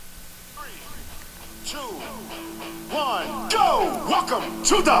2, 1, go! Welcome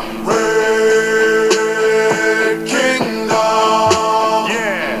to the Red Kingdom.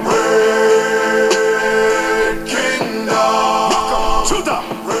 Yeah. Red Kingdom. Welcome to the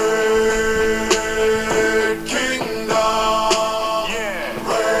Red Kingdom.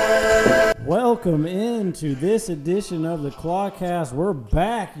 Yeah. Welcome into this edition of the Clawcast. We're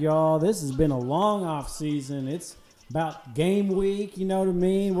back, y'all. This has been a long off season. It's about game week, you know what I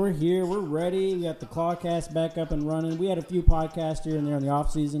mean? We're here, we're ready. We got the Clawcast back up and running. We had a few podcasts here and there in the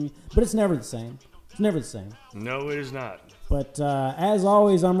off season, but it's never the same. It's never the same. No, it is not. But as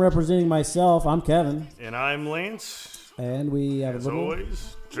always, I'm representing myself. I'm Kevin. And I'm Lance. And we have as a little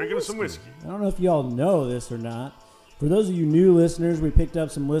always, drinking some whiskey. I don't know if y'all know this or not. For those of you new listeners, we picked up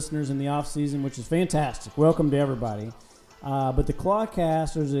some listeners in the off season, which is fantastic. Welcome to everybody. But the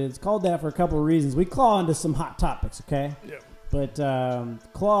Clawcast, it's called that for a couple of reasons. We claw into some hot topics, okay? Yeah. But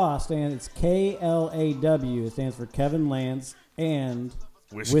Klaw it's K-L-A-W. It stands for Kevin, Lance, and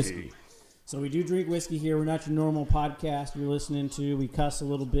whiskey. So we do drink whiskey here. We're not your normal podcast you're listening to. We cuss a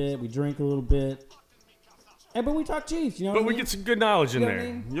little bit. We drink a little bit. But we talk Chiefs, you know what I mean? But we get some good knowledge in You know there. what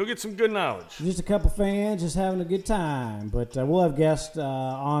I mean? You'll get some good knowledge. Just a couple fans just having a good time. But we'll have guests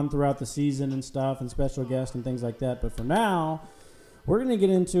on throughout the season and stuff, and special guests and things like that. But for now, we're going to get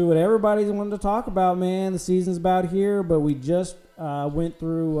into what everybody's wanted to talk about, man. The season's about here, but we just went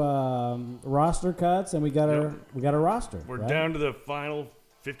through roster cuts, and we got our roster. We're right? down to the final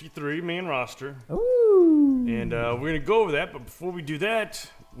 53-man roster. Ooh. And we're going to go over that. But before we do that,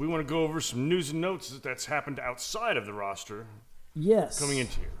 we want to go over some news and notes that's happened outside of the roster. Yes. Coming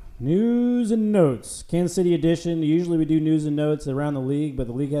into here. News and notes. Kansas City edition. Usually we do news and notes around the league, but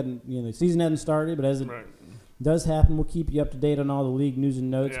the league the season hadn't started. But as it does happen, we'll keep you up to date on all the league news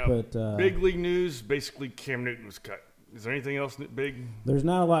and notes. Yeah, but big league news, basically Cam Newton was cut. Is there anything else big? There's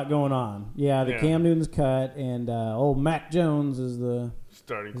not a lot going on. Yeah, Cam Newton's cut, and old Mac Jones is the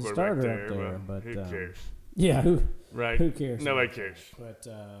starting quarterback starter there, up there. but who cares? Yeah, who Who cares? Nobody cares. But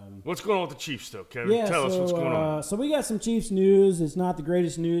what's going on with the Chiefs, though, Kevin? yeah, Tell us what's going on. So we got some Chiefs news. It's not the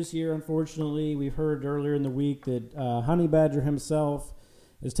greatest news here, unfortunately. We've heard earlier in the week that Honey Badger himself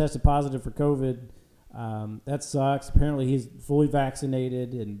is tested positive for COVID. That sucks. Apparently he's fully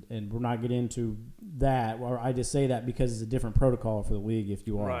vaccinated, and we're not getting into that. Or I just say that because it's a different protocol for the league if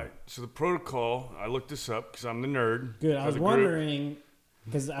you are. Right. So the protocol, I looked this up because I'm the nerd. Good. I was wondering,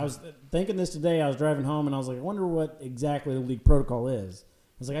 because I was thinking this today. I was driving home, and I was like, I wonder what exactly the league protocol is.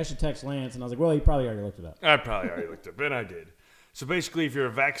 I was like, I should text Lance, and I was like, well, he probably already looked it up. I probably already looked it up, and I did. So basically, if you're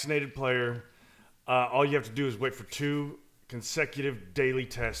a vaccinated player, all you have to do is wait for 2 consecutive daily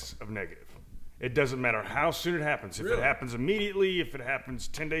tests of negative. It doesn't matter how soon it happens. If it happens immediately, if it happens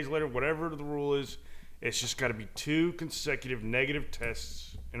 10 days later, whatever the rule is, it's just got to be 2 consecutive negative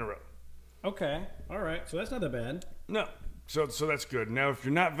tests in a row. Okay. All right. So that's not that bad. No. So that's good. Now, if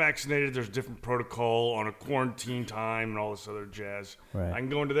you're not vaccinated, there's a different protocol on a quarantine time and all this other jazz. Right. I can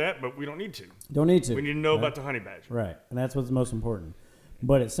go into that, but we don't need to. Don't need to. We need to know about the honey badger. Right. And that's what's most important.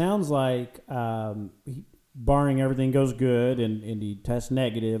 But it sounds like, barring everything goes good and he tests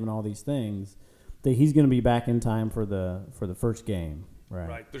negative and all these things, that he's going to be back in time for the first game. Right.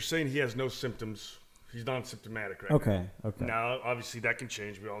 Right. They're saying he has no symptoms. He's non-symptomatic right now. Okay. Now, obviously, that can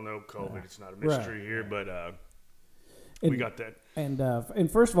change. We all know COVID. It's not a mystery here, but we got that.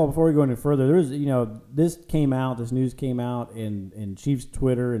 And first of all, before we go any further, there's this news came out in Chiefs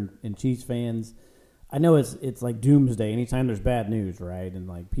Twitter and Chiefs fans. I know it's like doomsday anytime there's bad news, right? And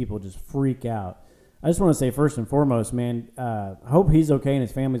like people just freak out. I just want to say first and foremost, man, I hope he's okay and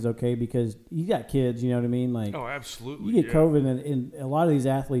his family's okay because you got kids, you know what I mean? Like, oh, absolutely. You get COVID, and a lot of these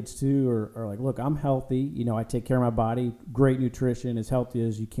athletes too are like, look, I'm healthy. I take care of my body, great nutrition, as healthy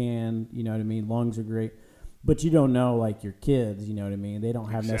as you can. You know what I mean? Lungs are great, but you don't know like your kids. You know what I mean? They don't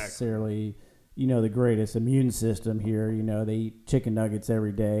have necessarily, the greatest immune system here. They eat chicken nuggets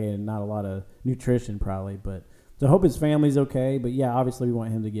every day and not a lot of nutrition probably, but. So I hope his family's okay, but yeah, obviously we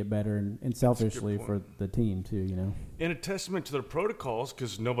want him to get better and selfishly for the team too, And a testament to their protocols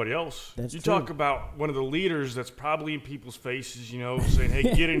because nobody else. That's you true. talk about one of the leaders that's probably in people's faces, saying, "Hey,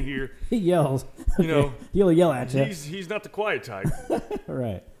 get in here." He yells. He'll yell at you. He's not the quiet type.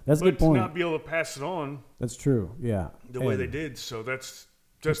 Right. That's a good point. But to not be able to pass it on. That's true. Yeah. The way they did, so that's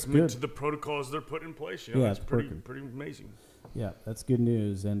testament to the protocols they're putting in place. That's pretty amazing. Yeah, that's good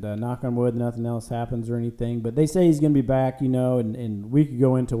news. And knock on wood, nothing else happens or anything. But they say he's going to be back, and we could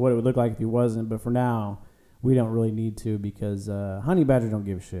go into what it would look like if he wasn't. But for now, we don't really need to because Honey Badger don't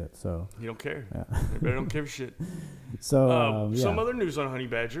give a shit. So You don't care. yeah. They don't give a shit. So Some other news on Honey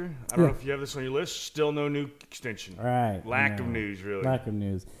Badger. I don't know if you have this on your list. Still no new extension. right. Lack of news, really. Lack of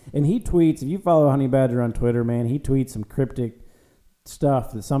news. And he tweets, if you follow Honey Badger on Twitter, man, he tweets some cryptic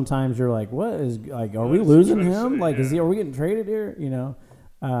stuff that sometimes you're like, what is, like, are we What is he losing trying to him? say? Like, Yeah. are we getting traded here? You know?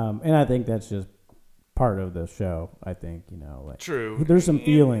 And I think that's just part of the show, I think, you know. Like, True. there's some And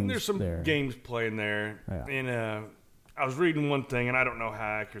feelings there's some there. games playing there. Yeah. And I was reading one thing, and I don't know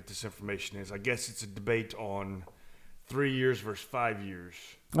how accurate this information is. I guess it's a debate on 3 years versus 5 years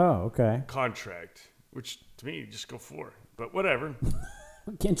Oh, okay. contract, which to me, just go for it. But whatever.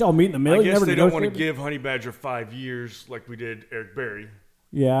 Can't y'all meet in the middle? I You guess never they don't want to negotiated? give Honey Badger 5 years like we did Eric Berry.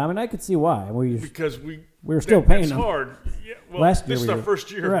 Yeah, I mean, I could see why. Because we were still paying that's him. hard. Yeah, well, Last year this is we our were.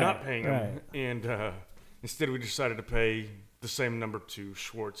 first year Right, of not paying him, right. and instead we decided to pay the same number to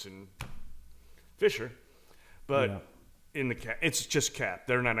Schwartz and Fisher, but Yeah. in the cap, it's just cap.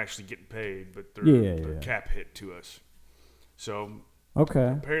 They're not actually getting paid, but they're, Yeah. cap hit to us. So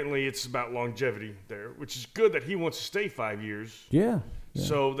Okay. apparently it's about longevity there, which is good that he wants to stay 5 years. Yeah.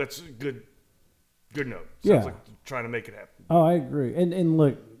 So that's a good note. Sounds Yeah. like trying to make it happen. Oh, I agree. And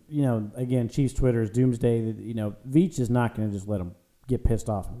look, you know, again, Chiefs Twitter is doomsday. That, you know, Veach is not going to just let him get pissed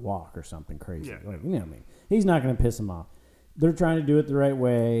off and walk or something crazy. Yeah. Like, you know what I mean? He's not going to piss him off. They're trying to do it the right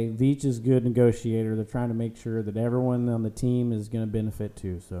way. Veach is a good negotiator. They're trying to make sure that everyone on the team is going to benefit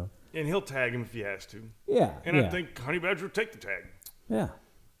too. So And he'll tag him if he has to. yeah, And yeah, I think Honey Badger will take the tag. yeah,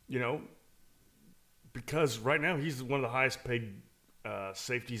 You know, because right now he's one of the highest paid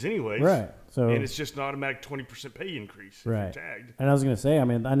safeties anyways. right. So And it's just an automatic 20% pay increase if right. you're tagged. And I was going to say, I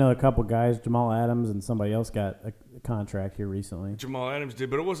mean, I know a couple guys, Jamal Adams and somebody else got a contract here recently. Jamal Adams did,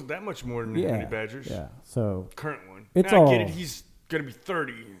 but it wasn't that much more than the Honey Badgers. Yeah. So Current one. It's now, I all- get it. He's going to be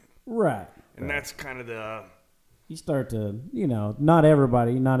 30, right. and that's kind of the You start to, you know, not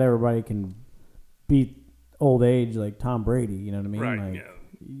everybody can beat old age like Tom Brady. You know what I mean? Right, Like,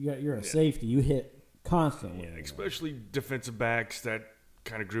 yeah. you're a safety. You hit constantly. especially defensive backs, that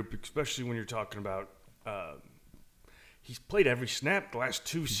kind of group, especially when you're talking about he's played every snap the last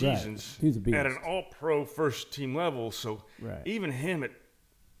 2 seasons He's a beast. at an all-pro first-team level. So Right. even him at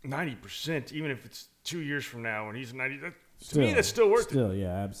 90%, even if it's 2 years from now and he's 90, to Still, me that's still worth it. Still, yeah,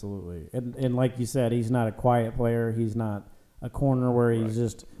 absolutely. And like you said, he's not a quiet player. He's not a corner where he's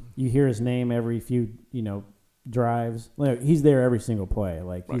just you hear his name every few drives. Like, he's there every single play.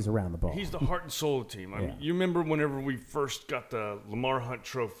 Like he's around the ball. He's the heart and soul of the team. I mean, you remember whenever we first got the Lamar Hunt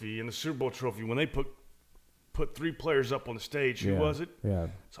Trophy and the Super Bowl trophy, when they put 3 players up on the stage, who was it? Yeah.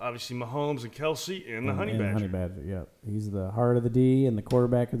 It's obviously Mahomes and Kelsey and the Honey Badger. Honey Badger, yeah. He's the heart of the D and the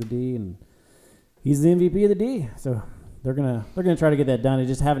quarterback of the D, and he's the MVP of the D. So they're gonna try to get that done. It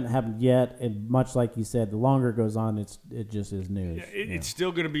just haven't happened yet. And much like you said, the longer it goes on, it just is news. Yeah, it's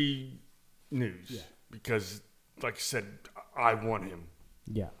still going to be news because, like I said, I want him.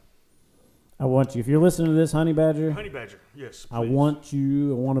 Yeah. I want you. If you're listening to this, Honey Badger, Honey Badger, yes. I please. want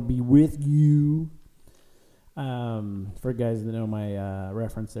you. I want to be with you. For guys that know my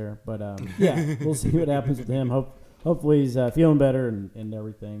reference there, but yeah, we'll see what happens with him. Hopefully he's feeling better and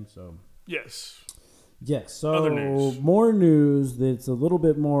everything. So Yes. yes. So Other news. more news that's a little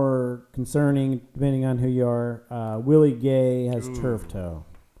bit more concerning, depending on who you are. Willie Gay has turf toe.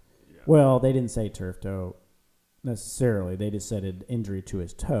 Yeah. Well, they didn't say turf toe necessarily. They just said an injury to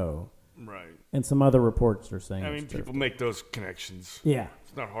his toe, Right. and some other reports are saying. I it's mean, turf people toe. make those connections. Yeah.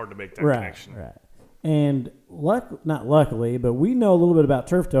 It's not hard to make that Right. connection. Right. And not luckily, but we know a little bit about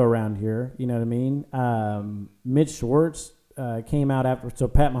turf toe around here. You know what I mean? Mitch Schwartz came out after. So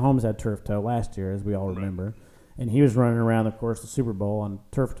Pat Mahomes had turf toe last year, as we all remember, and he was running around, of course, the Super Bowl on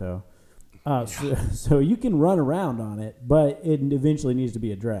turf toe. So you can run around on it, but it eventually needs to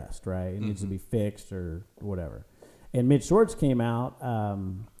be addressed, right? It needs to be fixed or whatever. And Mitch Schwartz came out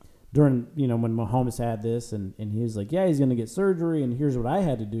during, when Mahomes had this, and he was like, yeah, he's going to get surgery, and here's what I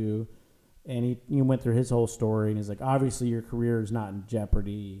had to do. And he went through his whole story, and he's like, obviously your career is not in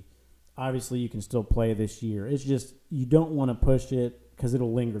jeopardy. Obviously you can still play this year. It's just you don't want to push it because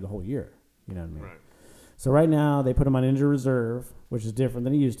it'll linger the whole year. You know what I mean? Right. So right now they put him on injury reserve, which is different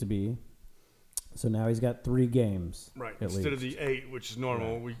than he used to be. So now he's got 3 games. Right. at Instead of least. the 8, which is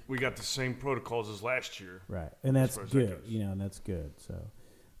normal, we got the same protocols as last year. Right. And that's far as that good. goes. And that's good. So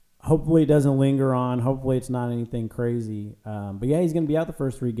hopefully it doesn't linger on. Hopefully it's not anything crazy. But yeah, he's going to be out the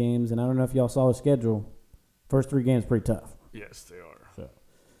first 3 games. And I don't know if y'all saw his schedule. First 3 games pretty tough. Yes, they are. So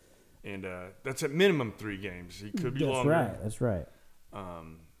And that's at minimum 3 games. He could be that's longer. right. That's right.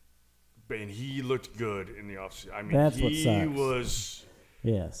 And he looked good in the offseason. I mean, That's what he sucks. was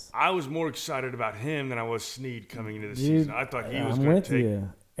Yes. I was more excited about him than I was Snead coming into the Dude, season. I thought he was I'm going with to take.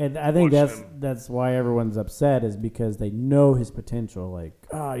 you. And I think watch that's why everyone's upset is because they know his potential. Like,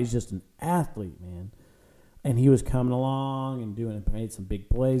 he's just an athlete, man. And he was coming along and made some big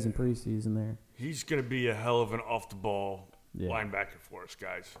plays in preseason there. He's going to be a hell of an off-the-ball linebacker for us,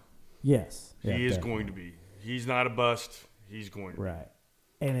 guys. Yes. He is going to be. He's not a bust. He's going to be. Right.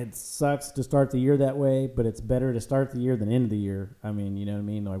 And it sucks to start the year that way, but it's better to start the year than end of the year. I mean, you know what I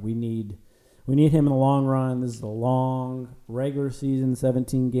mean? Like we need him in the long run. This is a long regular season,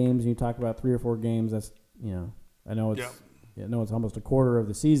 17 games. And you talk about 3 or 4 games. That's I know it's almost a quarter of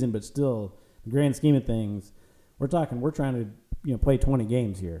the season, but still, the grand scheme of things, we're trying to play 20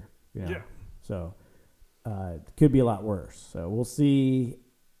 games here. Yeah. So it could be a lot worse. So we'll see.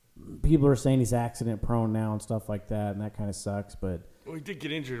 People are saying he's accident prone now and stuff like that, and that kind of sucks. But well, he did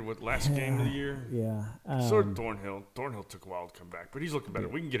get injured with last game of the year. Yeah. So did Thornhill. Thornhill took a while to come back, but he's looking better.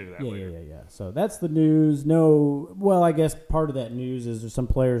 We can get into that later. Yeah. So that's the news. I guess part of that news is there's some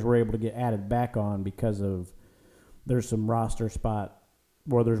players were able to get added back on because of there's some roster spot.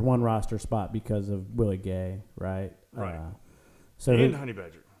 Well, there's one roster spot because of Willie Gay, right? Right. And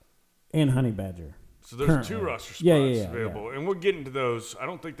Honey Badger. So there's currently 2 roster spots available, yeah. and we'll get into those. I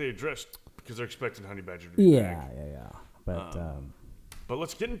don't think they addressed because they're expecting Honey Badger to be back. Yeah. But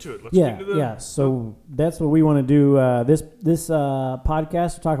let's get into it. Let's get into the So that's what we want to do. This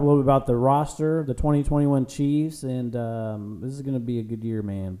podcast, we'll talk a little bit about the roster, the 2021 Chiefs, and this is going to be a good year,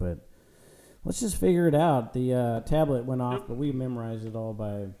 man. But let's just figure it out. The tablet went off, but we memorized it all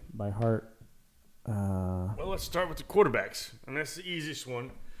by heart. Well, let's start with the quarterbacks, and that's the easiest one.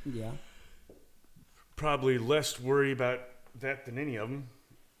 Yeah. Probably less worry about that than any of them.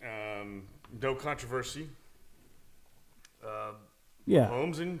 No controversy.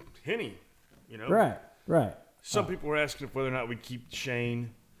 Holmes and Henne, Right. Some people were asking whether or not we'd keep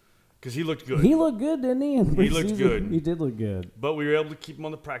Shane because he looked good. He looked good, didn't he? He looked good. He did look good. But we were able to keep him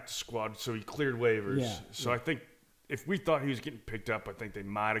on the practice squad, so he cleared waivers. Yeah. So I think if we thought he was getting picked up, I think they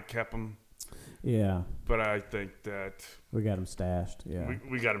might have kept him. Yeah. But I think that we got him stashed. Yeah.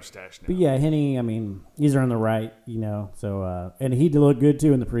 We got him stashed now. But yeah, Henne, I mean, he's earned the right, So and he did look good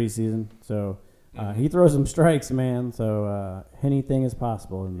too in the preseason. So he throws some strikes, man. So anything is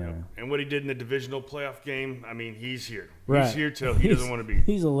possible in there. And what he did in the divisional playoff game, I mean, he's here. Right. He's here till he doesn't want to be.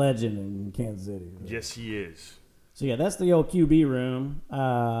 He's a legend in Kansas City. Right? Yes, he is. So yeah, that's the old QB room.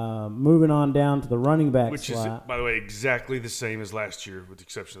 Moving on down to the running back Which slot. is, by the way, exactly the same as last year, with the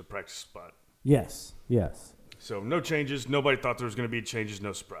exception of the practice spot. Yes. So no changes. Nobody thought there was going to be changes.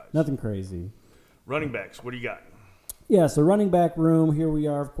 No surprise. Nothing crazy. Running backs, what do you got? Yeah, so running back room, here we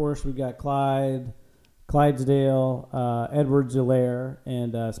are, of course. We got Clydesdale, Edwards-Helaire,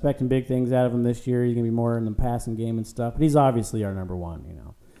 and expecting big things out of him this year. He's going to be more in the passing game and stuff. But he's obviously our number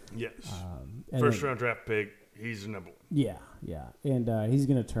one, Yes. First-round draft pick, he's the number one. Yeah. And he's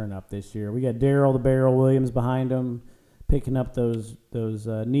going to turn up this year. We got Darrell the Barrel Williams behind him, picking up those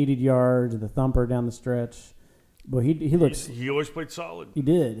needed yards, the thumper down the stretch. But he looks. He always played solid. He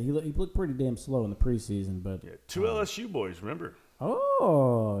did. He looked pretty damn slow in the preseason, but 2 LSU boys, remember?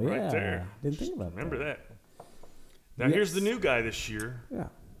 Oh yeah, right there. Didn't think about remember that. Now here's the new guy this year. Yeah,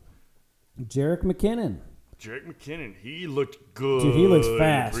 Jerick McKinnon. He looked good. Dude, he looks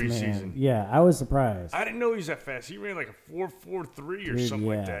fast, in the preseason. man. Yeah, I was surprised. I didn't know he was that fast. He ran like a 4.43 or something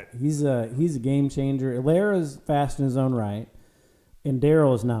like that. He's a game changer. Helaire is fast in his own right, and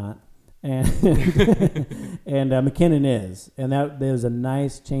Darrell is not. And and McKinnon is, and there's a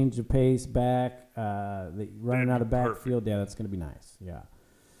nice change of pace back. Running out of backfield, that's going to be nice. Yeah.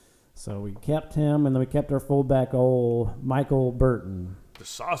 So we kept him, and then we kept our fullback, old Michael Burton. The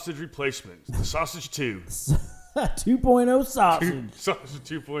sausage replacement, the sausage 2, 2.0 sausage.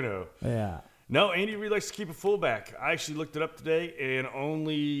 Sausage 2.0. Yeah. No, Andy Reid likes to keep a fullback. I actually looked it up today, and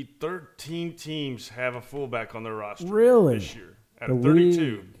only 13 teams have a fullback on their roster this year. Out of 32.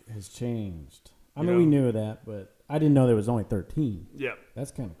 League has changed. I mean, we knew that, but I didn't know there was only 13. Yep. That's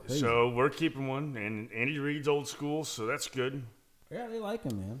kind of crazy. So we're keeping one, and Andy Reid's old school, so that's good. Yeah, they like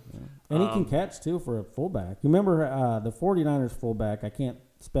him, man. Yeah. And he can catch, too, for a fullback. You remember the 49ers fullback, I can't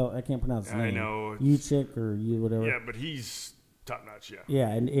pronounce his name. I know. Uchik or whatever. Yeah, but he's top-notch, yeah. Yeah,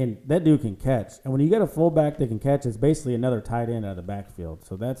 and that dude can catch. And when you get a fullback that can catch, it's basically another tight end out of the backfield.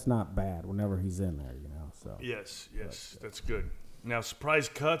 So that's not bad whenever he's in there, So Yes, that's good. Now, surprise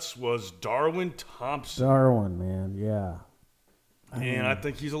cuts was Darwin Thompson. Darwin, man, yeah. And I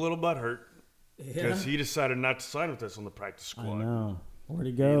think he's a little butthurt because he decided not to sign with us on the practice squad. I know. Where'd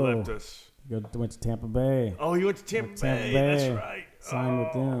he go? He left us. Went to Tampa Bay. Oh, he went to Tampa Bay. That's right. Signed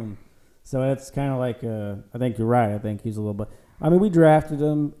with them. So it's kind of like, I think you're right. I think he's a little bit. I mean, we drafted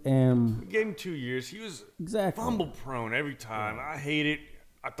him, and We gave him 2 years. He was exactly. fumble prone every time. I hate it.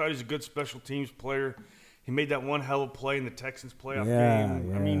 I thought he was a good special teams player. He made that one hell of a play in the Texans playoff game.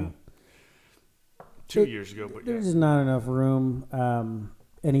 Yeah. I mean, 2 years ago, but There's just not enough room,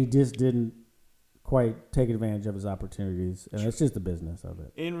 and he just didn't quite take advantage of his opportunities, and it's just the business of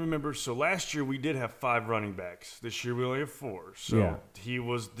it. And remember, so last year we did have 5 running backs. This year we only have 4. So Yeah. he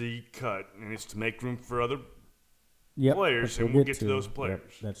was the cut, and it's to make room for other Yep, players, which and we'll get get to those players.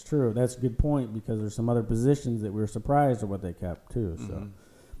 Yep, that's true. That's a good point because there's some other positions that we were surprised at what they kept too. So,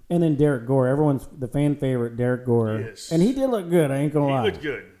 and then Derek Gore, everyone's the fan favorite, Derek Gore, Yes. and he did look good. I ain't gonna lie, He looked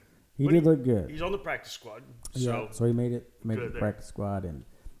good. He But did look good. He's on the practice squad. Yeah, so he made it good the there. practice squad, and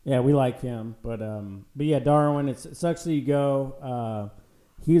yeah, we like him. But yeah, Darwin, it sucks that you go.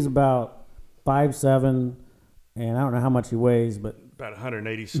 He's about 5'7", and I don't know how much he weighs, but about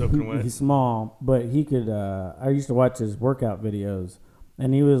 180 soaking wet. he's small. But he could. I used to watch his workout videos,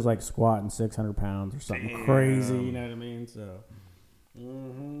 and he was like squatting 600 pounds or something Damn. crazy. You know what I mean? So,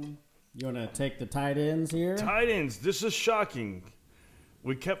 you want to take the tight ends here? Tight ends. This is shocking.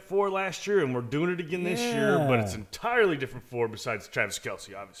 We kept 4 last year, and we're doing it again this year, but it's entirely different 4 besides Travis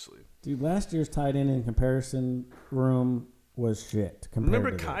Kelce, obviously. Dude, last year's tight end in comparison room was shit. Remember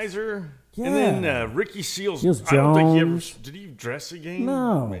compared to this. Kaiser? Yeah. And then Ricky Seals. Seals I don't think he ever Jones. did he dress a game?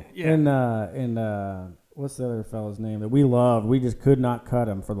 No. Yeah. And what's the other fellow's name that we loved? We just could not cut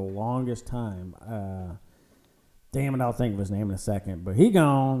him for the longest time. Damn it, I'll think of his name in a second. But he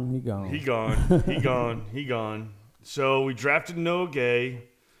gone. He gone. So we drafted Noah Gray,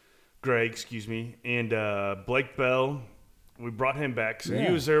 and Blake Bell. We brought him back. So Yeah.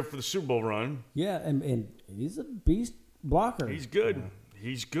 he was there for the Super Bowl run. Yeah, and he's a beast blocker. He's good.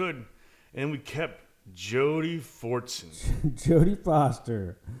 He's good. And we kept Jody Fortson. Jody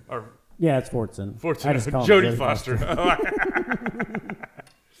Foster. Or Yeah, it's Fortson. Fortson. I just call him Jody Foster.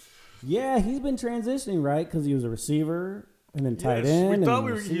 Yeah, he's been transitioning, right? Because he was a receiver and then tight Yes, end. we thought and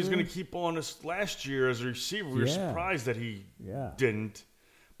he was receiver. going to keep on us last year as a receiver. We were Yeah. surprised that he Yeah. didn't.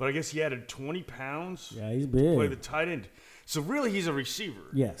 But I guess he added 20 pounds Yeah, he's to play the big. tight end. So really, he's a receiver.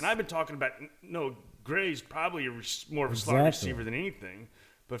 Yes. And I've been talking about, no, Gray's probably more of a slot Exactly. receiver than anything.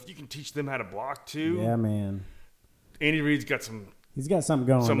 But if you can teach them how to block too, Yeah, man. Andy Reid's got some He's got something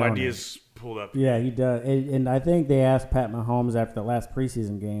going. don't he? ideas pulled up. Yeah, he does. And I think they asked Pat Mahomes after the last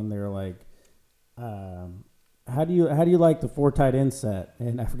preseason game. They were like, "How do you like the 4 tight end set?"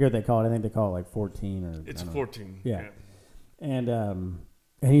 And I forget what they call it. I think they call it like 14 or It's I don't know. 14. Yeah. And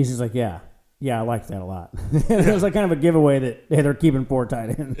he's just like, yeah, I like that a lot. It was like kind of a giveaway that hey, they're keeping 4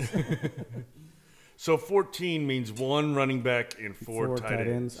 tight ends. So 14 means 1 running back and 4 tight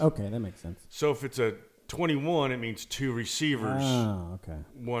ends. Okay, that makes sense. So if it's a 21, it means 2 receivers, Oh, okay.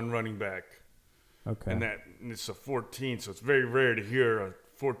 1 running back. Okay. And it's a 14, so it's very rare to hear a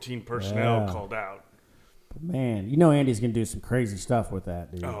 14 personnel Yeah. called out. Man, Andy's going to do some crazy stuff with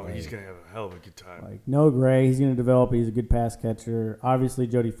that, dude. Oh, he's Like- going to have a hell of a good time. Like Noah Gray, he's going to develop. He's a good pass catcher. Obviously,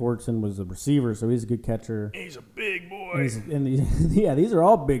 Jody Fortson was a receiver, so he's a good catcher. He's a big boy. And these are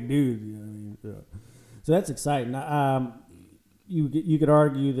all big dudes. You know what I mean? So that's exciting. You could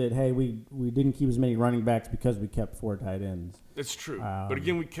argue that hey, we didn't keep as many running backs because we kept 4 tight ends. That's true. But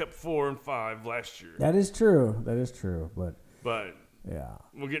again, we kept 4 and 5 last year. That is true. But yeah,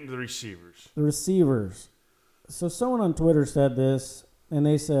 we'll get into the receivers. the receivers. So someone on Twitter said this, and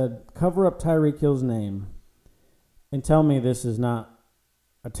they said, "Cover up Tyreek Hill's name, and tell me this is not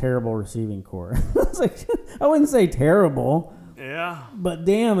a terrible receiving core." I was like, I wouldn't say terrible, Yeah. but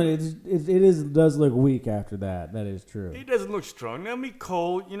damn it does look weak after that. That is true. He doesn't look strong. Now,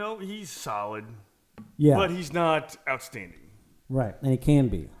 Cole, he's solid, Yeah, but he's not outstanding. right, and he can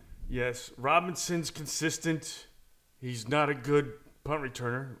be. Yes, Robinson's consistent. He's not a good punt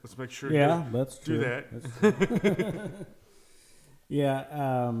returner. Let's make sure Yeah, he that's doesn't true. do that. That's true. Yeah,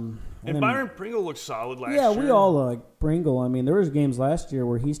 And then- Byron Pringle looked solid last year. Yeah, we all like Pringle. I mean, there was games last year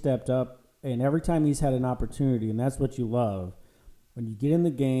where he stepped up, and every time he's had an opportunity, and that's what you love. When you get in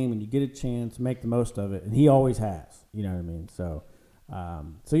the game and you get a chance, make the most of it, and he always has. You know what I mean? So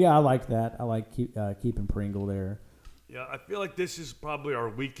yeah, I like that. I like keeping Pringle there. Yeah, I feel like this is probably our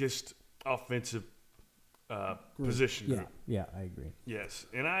weakest offensive position group. Yeah, I agree. Yes,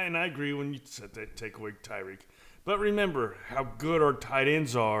 and I agree when you said that take away Tyreek. But remember how good our tight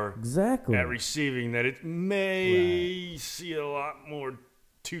ends are Exactly. at receiving, that it may see a lot more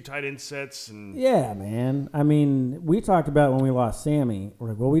 2 tight end sets. And Yeah, man. I mean, we talked about when we lost Sammy. We're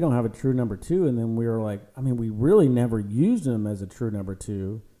like, well, we don't have a true number 2, and then we were like, I mean, we really never used him as a true number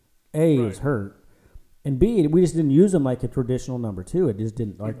 2. He was Right. hurt, And B, we just didn't use him like a traditional number 2. It just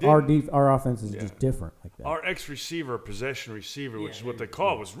didn't. Like our offense is just different like that. Our X receiver, possession receiver, which is what they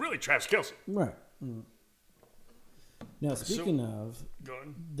call it, was really Travis Kelce. Right. Now, speaking of, Go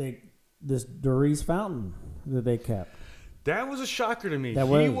ahead. this Doris Fountain that they kept. That was a shocker to me. He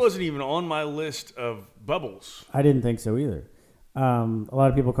was. wasn't even on my list of bubbles. I didn't think so either. A lot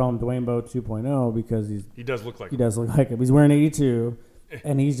of people call him Dwayne Bowe 2.0 because He does look like he him. does look like him. He's wearing 82,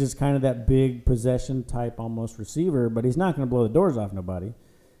 and he's just kind of that big possession type almost receiver, but he's not going to blow the doors off nobody.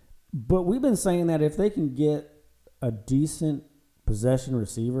 But we've been saying that if they can get a decent possession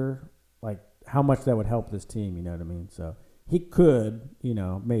receiver, like how much that would help this team, you know what I mean? So he could,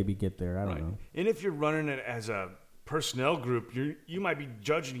 maybe get there. I don't know. And if you're running it as a personnel group, you might be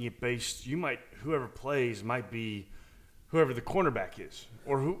judging it based. Whoever plays might be whoever the cornerback is,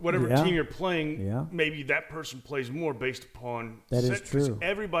 or whatever team you're playing. Yeah. Maybe that person plays more based upon that is true.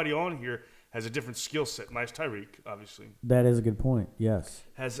 Everybody on here has a different skill set. Nice Tyreek, obviously. That is a good point. Yes,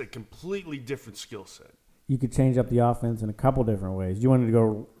 has a completely different skill set. You could change up the offense in a couple different ways. You wanted to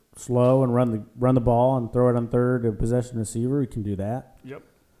go slow and run the ball and throw it on third to a possession receiver. You can do that. Yep.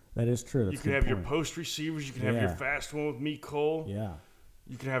 That is true. That's you can have your post receivers. You can have your fast one with Meek Cole. Yeah.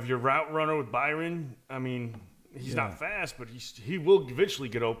 You can have your route runner with Byron. I mean, he's not fast, but he will eventually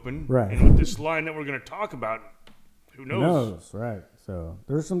get open. Right. And with this line that we're going to talk about, who knows? Right. So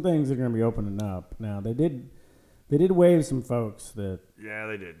there's some things that are going to be opening up. Now they did waive some folks that. Yeah,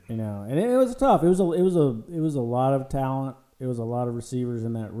 they did. And it was tough. It was a lot of talent. It was a lot of receivers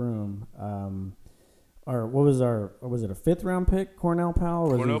in that room. Was it a 5th round pick? Cornell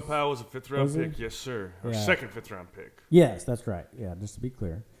Powell? Cornell Powell was a 5th round pick, yes, sir. Or second 5th round pick. Yes, that's right. Yeah, just to be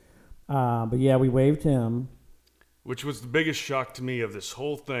clear. But yeah, we waived him. Which was the biggest shock to me of this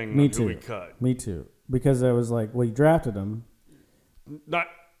whole thing. Me too. Who we cut. Me too. Because I was like, well, you drafted him. Not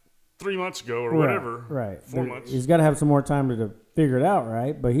 3 months ago or whatever. Right. 4 months. He's got to have some more time to figure it out,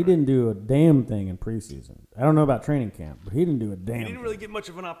 right? But he didn't do a damn thing in preseason. I don't know about training camp, but he didn't do a damn thing. He didn't really get much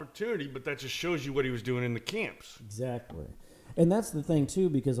of an opportunity, but that just shows you what he was doing in the camps. Exactly. And that's the thing, too,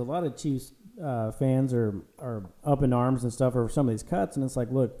 because a lot of Chiefs fans are up in arms and stuff over some of these cuts, and it's like,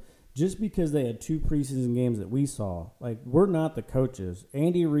 look, just because they had 2 preseason games that we saw, like, we're not the coaches.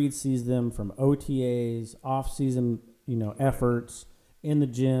 Andy Reid sees them from OTAs, off-season, efforts, in the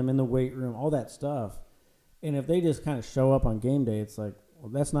gym, in the weight room, all that stuff. And if they just kind of show up on game day, it's like, well,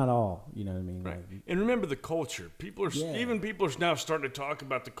 that's not all. You know what I mean? Right. Like, and remember the culture. People are now starting to talk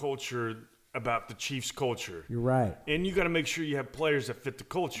about the culture, about the Chiefs' culture. You're right. And you got to make sure you have players that fit the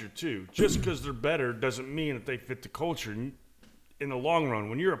culture too. Just because they're better doesn't mean that they fit the culture. In the long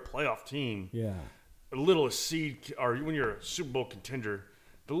run, when you're a playoff team, the littlest seed, or when you're a Super Bowl contender,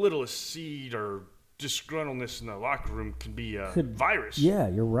 the littlest seed or disgruntledness in the locker room can be a virus. Yeah,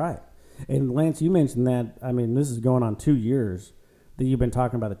 you're right. And Lance, you mentioned that. I mean, this is going on 2 years that you've been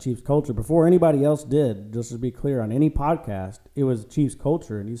talking about the Chiefs culture. Before anybody else did, just to be clear, on any podcast, it was Chiefs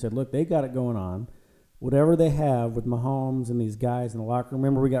culture. And you said, look, they got it going on. Whatever they have with Mahomes and these guys in the locker room.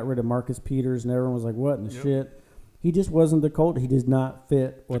 Remember, we got rid of Marcus Peters, and everyone was like, what in the shit? He just wasn't the culture. He does not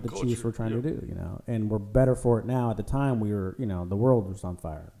fit what the Chiefs were trying to do, And we're better for it now. At the time, we were, the world was on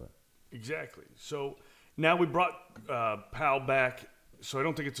fire. But exactly. So now we brought Powell back. So I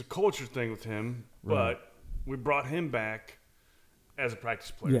don't think it's a culture thing with him, but we brought him back as a practice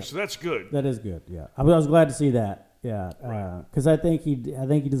player. Yeah. So that's good. That is good. Yeah, I was glad to see that. Yeah, because I think he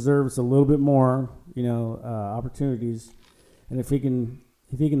deserves a little bit more, opportunities, and if he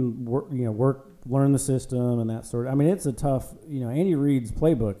can work, learn the system and that sort of. I mean, it's a tough. Andy Reid's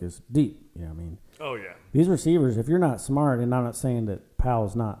playbook is deep. Oh yeah. These receivers, if you're not smart, and I'm not saying that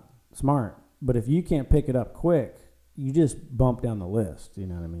Powell's not smart, but if you can't pick it up quick, you just bump down the list. You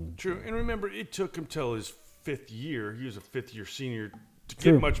know what I mean? True. And remember, it took him till his 5th year. He was a 5th-year senior to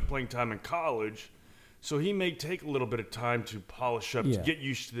get much playing time in college. So he may take a little bit of time to polish up, to get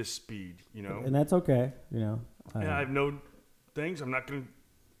used to this speed, And that's okay, And I have no things. We're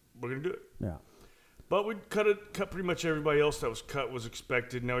going to do it. Yeah. But we cut pretty much everybody else that was cut was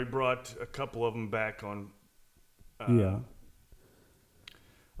expected. Now we brought a couple of them back on.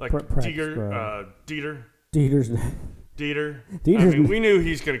 Like Dieter. Dieter. I mean, we knew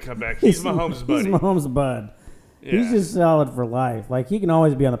he's going to come back. He's Mahomes' buddy. He's Mahomes' bud. Yeah. He's just solid for life. Like, he can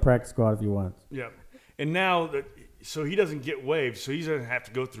always be on the practice squad if he wants. Yeah. And now, so he doesn't get waived, so he doesn't have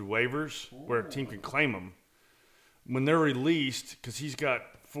to go through waivers where a team can claim him. When they're released, because he's got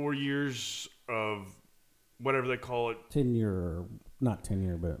 4 years of whatever they call it. Tenure, not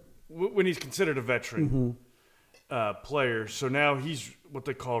tenure, but. When he's considered a veteran player. So now he's what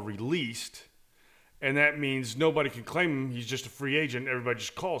they call released. And that means nobody can claim him. He's just a free agent. Everybody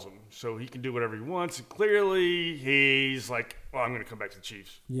just calls him. So he can do whatever he wants. And clearly he's like, well, I'm going to come back to the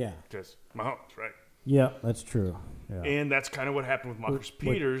Chiefs. Yeah. Because Mahomes, right? Yeah, that's true. Yeah. And that's kind of what happened with Marcus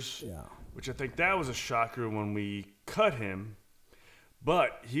Peters, which I think that was a shocker when we cut him.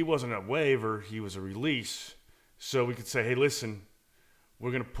 But he wasn't a waiver. He was a release. So we could say, hey, listen,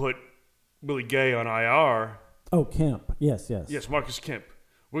 we're going to put Willie Gay on IR. Oh, Kemp. Yes. Yes, Marcus Kemp.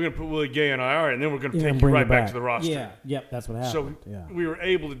 We're going to put Willie Gay on IR, and then we're going to take you bring right it back to the roster. Yeah, yep, that's what happened. So we were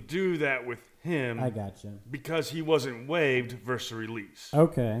able to do that with him. I got you. Because he wasn't waived versus a release.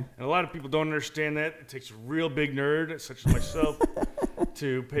 Okay. And a lot of people don't understand that. It takes a real big nerd, such as myself,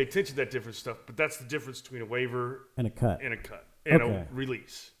 to pay attention to that different stuff. But that's the difference between a waiver and a cut. And a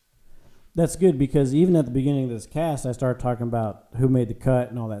release. That's good because even at the beginning of this cast, I started talking about who made the cut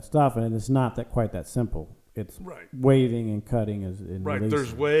and all that stuff, and it's not quite that simple. It's waiving and cutting and right. Releasing.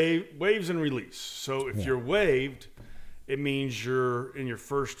 There's waves and release. So if you're waived, it means you're in your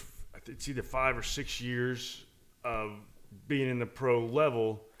first, it's either 5 or 6 years of being in the pro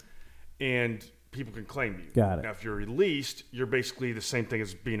level, and people can claim you. Got it. Now, if you're released, you're basically the same thing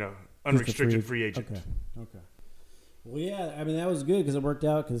as being an unrestricted free agent. Okay. Well, yeah, I mean, that was good because it worked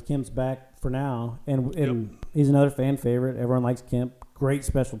out because Kemp's back for now, and he's another fan favorite. Everyone likes Kemp. Great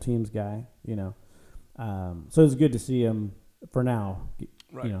special teams guy, you know. So it's good to see him for now.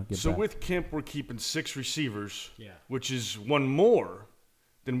 Get so back. with Kemp, we're keeping 6 receivers, which is one more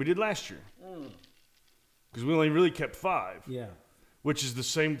than we did last year. Because we only really kept 5. Yeah. Which is the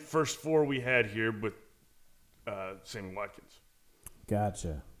same first 4 we had here with Sammy Watkins.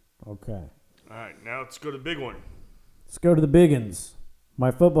 Gotcha. Okay. All right, now let's go to the big one. Let's go to the biggins. My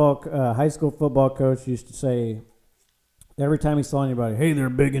high school football coach used to say every time he saw anybody, hey, they're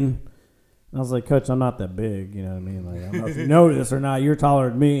biggin'. And I was like, Coach, I'm not that big. You know what I mean? Like, I don't know if you know this or not. You're taller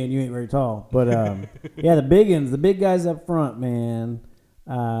than me, and you ain't very tall. But, yeah, the biggins, the big guys up front, man.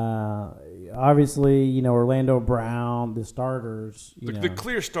 Obviously, you know, Orlando Brown, the starters. The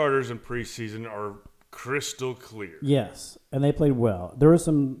clear starters in preseason are crystal clear. Yes, and they played well. There's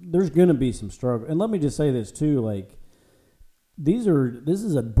going to be some struggle. And let me just say this, too. Like, this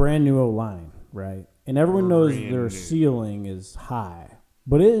is a brand new O-line, right? And everyone knows their ceiling is high.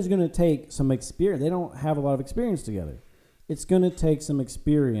 But it is going to take some experience. They don't have a lot of experience together. It's going to take some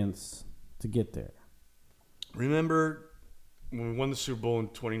experience to get there. Remember when we won the Super Bowl in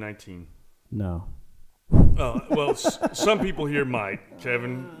 2019? No. Well, some people here might.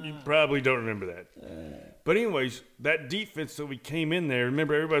 Kevin, you probably don't remember that. But anyways, that defense that we came in there,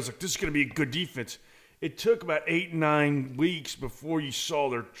 remember everybody's like, this is going to be a good defense. It took about 8-9 weeks before you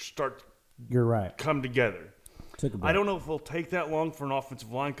saw their start You're right. come together. I don't know if it'll take that long for an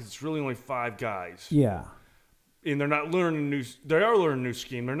offensive line because it's really only 5 guys. Yeah. And they're not learning they are learning a new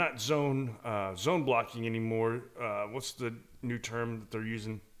scheme. They're not zone blocking anymore. What's the new term that they're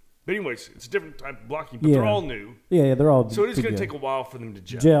using? But anyways, it's a different type of blocking, but they're all new. Yeah, they're all So it is going to take a while for them to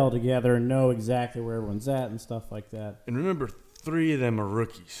gel together and know exactly where everyone's at and stuff like that. And remember, 3 of them are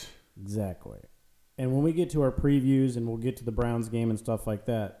rookies. Exactly. And when we get to our previews and we'll get to the Browns game and stuff like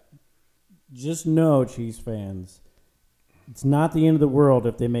that, just know, Chiefs fans, it's not the end of the world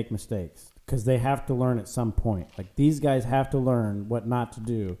if they make mistakes because they have to learn at some point. Like, these guys have to learn what not to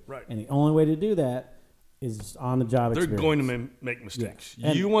do. Right. And the only way to do that is on-the-job experience. They're going to make mistakes.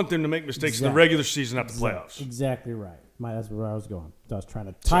 Yeah. You want them to make mistakes in the regular season, not the playoffs. Exactly right. That's where I was going. I was trying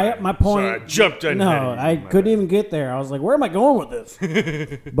to tie up my point. Sorry, I jumped in. No, I couldn't even get there. I was like, where am I going with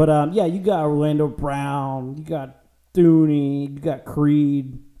this? But, yeah, you got Orlando Brown. You got Thuney. You got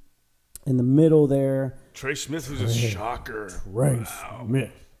Creed. In the middle there. Trey Smith was a shocker. Trey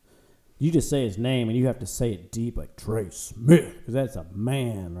Smith. You just say his name, and you have to say it deep like Trey Smith, because that's a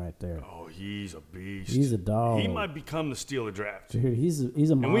man right there. Oh, he's a beast. He's a dog. He might become the steal of the draft. Dude, he's a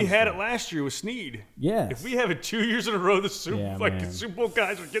monster. And we had it last year with Snead. Yeah. If we have it 2 years in a row, the Super Bowl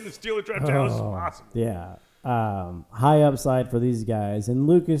guys are getting the steal of the draft. That was awesome. Yeah. High upside for these guys. And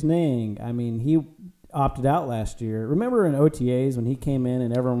Lucas Nang, I mean, he opted out last year. Remember in OTAs when he came in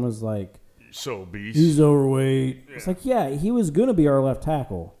and everyone was like, so obese. He's overweight. Yeah. It's like, yeah, he was going to be our left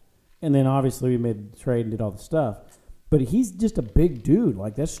tackle. And then obviously we made the trade and did all the stuff. But he's just a big dude.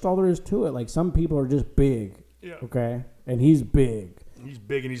 Like, that's just all there is to it. Like, some people are just big. Yeah. Okay? And he's big. He's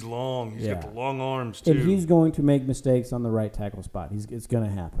big and he's long. He's got the long arms, too. And he's going to make mistakes on the right tackle spot. It's going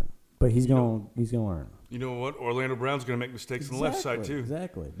to happen. But he's going to learn. You know what? Orlando Brown's going to make mistakes on the left side, too.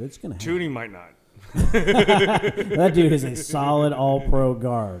 Exactly. That's going to happen. Tooney might not. That dude is a solid all-pro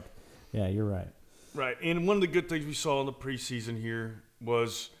guard. Yeah, you're right. Right. And one of the good things we saw in the preseason here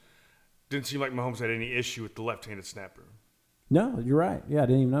was didn't seem like Mahomes had any issue with the left-handed snapper. No, you're right. Yeah, I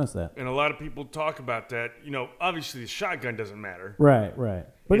didn't even notice that. And a lot of people talk about that. Obviously the shotgun doesn't matter. Right, right.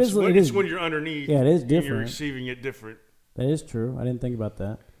 But It's when you're underneath. Yeah, it is and different. you're receiving it different. That is true. I didn't think about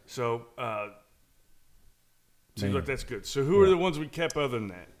that. So, seems like that's good. So who are the ones we kept other than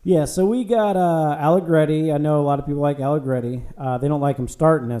that? Yeah, so we got Allegretti. I know a lot of people like Allegretti. They don't like him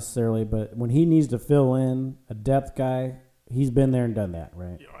starting necessarily, but when he needs to fill in a depth guy, he's been there and done that,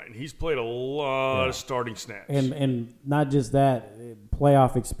 right? Yeah, right. And he's played a lot of starting snaps. And not just that,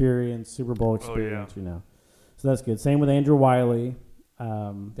 playoff experience, Super Bowl experience, So that's good. Same with Andrew Wiley.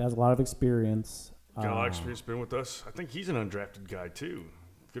 Has a lot of experience. Got a lot of experience been with us. I think he's an undrafted guy, too.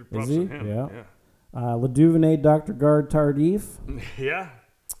 Good Is props he? on him. Yeah. LeDuvenet, Dr. Guard Tardif. Yeah.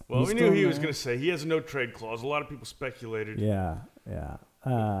 Well, He's we knew still he was there. going to say he has a no-trade clause. A lot of people speculated. Yeah.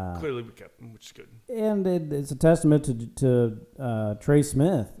 Clearly we kept him, which is good. And it's a testament to Trey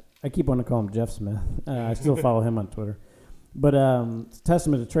Smith. I keep wanting to call him Jeff Smith. I still follow him on Twitter. But it's a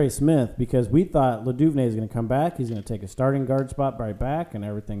testament to Trey Smith because we thought LeDuvenet is going to come back. He's going to take a starting guard spot right back and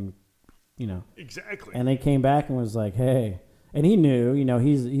everything, Exactly. And they came back and was like, hey. And he knew,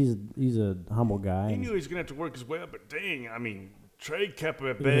 he's a humble guy. He knew he was going to have to work his way up, but dang, I mean, Trey kept him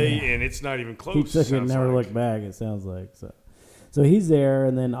at bay, and it's not even close. He took it and never looked back, it sounds like. So he's there,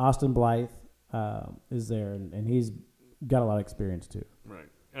 and then Austin Blythe is there, and he's got a lot of experience too. Right.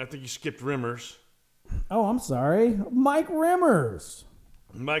 And I think you skipped Rimmers. Oh, I'm sorry. Mike Rimmers.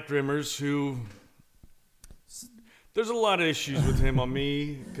 Mike Rimmers, who there's a lot of issues with him on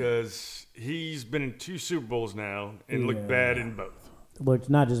me because he's been in 2 Super Bowls now and looked bad in both. Looked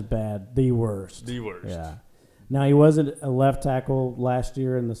not just bad, the worst. The worst. Yeah. Now, he wasn't a left tackle last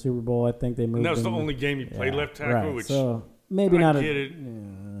year in the Super Bowl. I think they moved And that was him. the only game he played left tackle, right. which so maybe I not get a, it.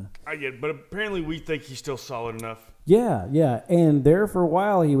 Yeah. I get it. But apparently we think he's still solid enough. Yeah. And there for a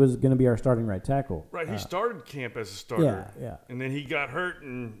while, he was going to be our starting right tackle. Right. He started camp as a starter. Yeah. And then he got hurt,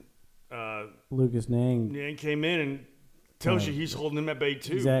 and Lucas Nang. Yang came in and tells you he's holding him at bay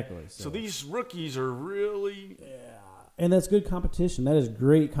too. Exactly. So these rookies are really And that's good competition. That is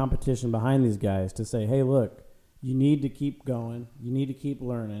great competition behind these guys to say, hey, look, you need to keep going. You need to keep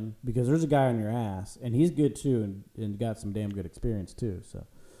learning because there's a guy on your ass, and he's good too and got some damn good experience too. So.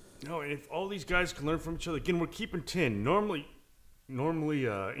 No, and if all these guys can learn from each other, again, we're keeping 10. Normally,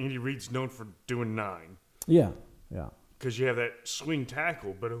 Andy Reid's known for doing 9. Yeah. Because you have that swing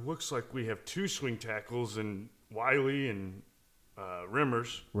tackle, but it looks like we have 2 swing tackles and Wiley and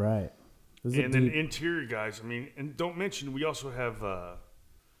Rimmers. Right. And then interior guys. I mean, and don't mention we also have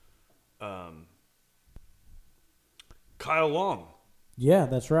Kyle Long. Yeah,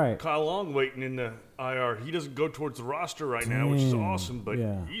 that's right. Kyle Long waiting in the IR. He doesn't go towards the roster right now, which is Damn. awesome, but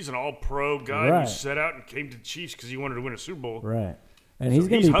Yeah. he's an all-pro guy Right. who set out and came to the Chiefs because he wanted to win a Super Bowl. Right. And he's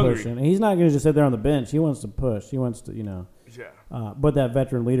going he's to be hungry. pushing. And he's not going to just sit there on the bench. He wants to push. He wants to, Yeah. but that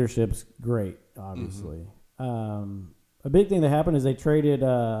veteran leadership's great, obviously. A big thing that happened is they traded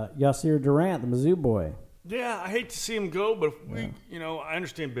Yasir Durant, the Mizzou boy. Yeah, I hate to see him go, but I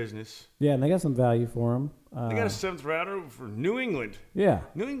understand business. Yeah, and they got some value for him. They got a 7th rounder for New England. Yeah.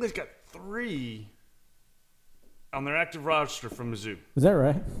 New England's got 3 on their active roster from Mizzou. Is that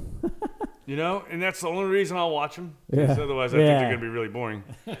right? And that's the only reason I'll watch them. Yeah. Otherwise, I think they're going to be really boring.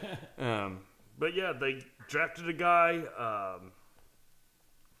 But yeah, they drafted a guy,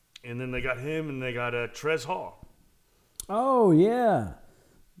 and then they got him, and they got Trez Hall. Oh, yeah.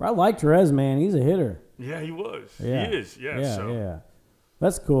 I like Terez, man. He's a hitter. Yeah, he was. Yeah. He is. Yeah. Yeah.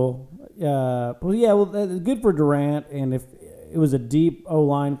 That's cool. Well, that's good for Durant, and if it was a deep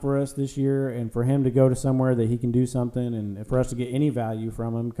O-line for us this year, and for him to go to somewhere that he can do something, and for us to get any value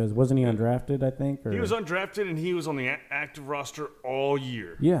from him, because wasn't he undrafted, I think? Or? He was undrafted, and he was on the active roster all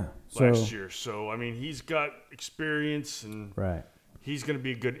year. Yeah. Last year. So, I mean, he's got experience, and right. he's going to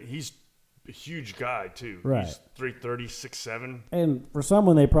be he's a huge guy, too. Right. He's 330, 6'7". And for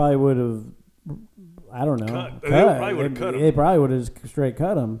someone they probably would have, I don't know. They probably would have cut him. They probably would have straight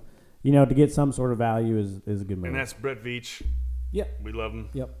cut him. To get some sort of value is a good move. And that's Brett Veach. Yep. We love him.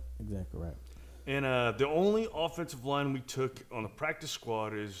 Yep. Exactly right. And the only offensive line we took on the practice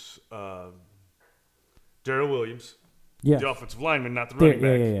squad is Darrell Williams. Yeah. The offensive lineman, not the running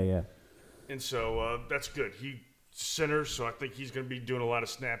back. Yeah. And so that's good. He's center, so I think he's going to be doing a lot of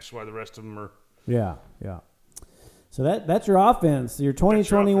snaps while the rest of them are. Yeah. So that's your offense. Your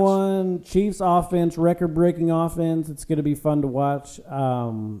 2021 Chiefs offense, record-breaking offense. It's going to be fun to watch. You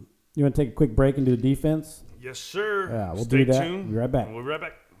want to take a quick break and do the defense? Yes, sir. Yeah, we'll Stay do that. tuned. Be right back. We'll be right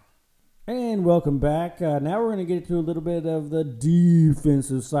back. And welcome back. Now we're going to get to a little bit of the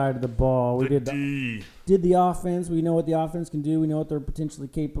defensive side of the ball. We did the offense. We know what the offense can do. We know what they're potentially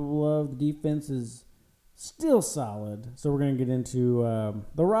capable of. The defense is still solid. So we're going to get into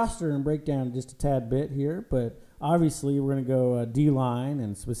the roster and break down just a tad bit here. But obviously, we're going to go D-line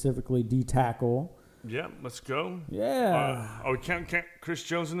and specifically D-tackle. Yeah, let's go. Yeah. Are we counting Chris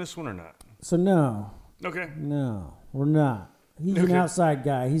Jones in this one or not? So no. Okay. No, we're not. He's an Okay. outside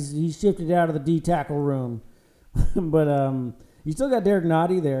guy. He's shifted out of the D-tackle room. But you still got Derek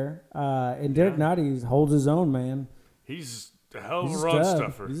Nottie there. And Derek Nottie holds his own, man. He's a hell of He's a run stud.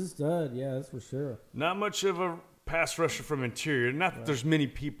 stuffer. He's a stud, yeah, that's for sure. Not much of a pass rusher from interior. Not that there's many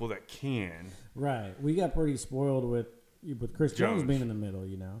people that can. Right. We got pretty spoiled with Chris Jones Jones. being in the middle,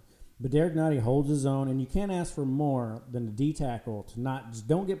 you know. But Derek Nottie holds his own, and you can't ask for more than the D tackle to not just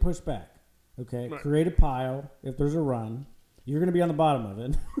don't get pushed back. Okay, Right. Create a pile if there's a run. You're going to be on the bottom of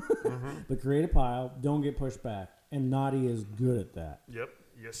it, but create a pile. Don't get pushed back, and Nottie is good at that. Yep.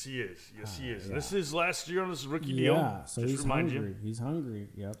 Yes, he is. Yes, he is. yeah. This is last year on this rookie deal. Yeah, so Just he's remind hungry. you, He's hungry.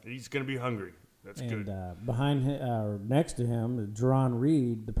 Yep. he's going to be hungry. That's And good. behind him, or next to him, Jerron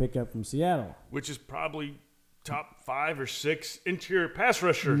Reed, the pickup from Seattle. Which is probably top 5 or 6 interior pass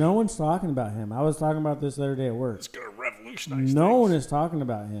rusher. No one's talking about him. I was talking about this the other day at work. It's going to revolutionize No one things. is talking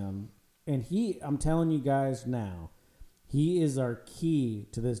about him. And I'm telling you guys now, he is our key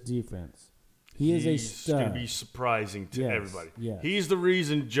to this defense. He is a He's stud. going to be surprising to Yes, everybody. yes. He's the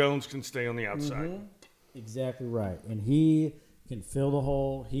reason Jones can stay on the outside. Exactly right. And he can fill the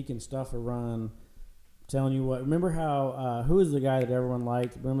hole. He can stuff a run. Telling you what, remember how, who was the guy that everyone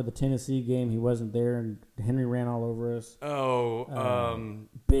liked? Remember the Tennessee game? He wasn't there and Henry ran all over us.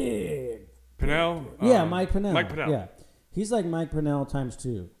 Big. Pinnell? Yeah, Mike Pinnell. Mike Pinnell. Yeah. He's like Mike Pinnell times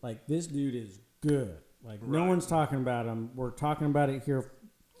 2. Like, this dude is good. Like, no Right. one's talking about him. We're talking about it here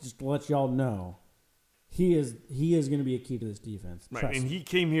just to let y'all know. He is going to be a key to this defense. Right. Trust And me. he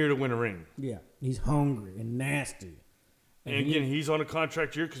came here to win a ring. Yeah. He's hungry and nasty. And again, he's on a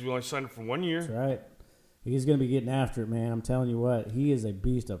contract year because we only signed him for 1 year. That's right. He's going to be getting after it, man. I'm telling you what. He is a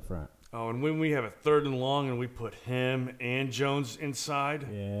beast up front. Oh, and when we have a 3rd and long and we put him and Jones inside,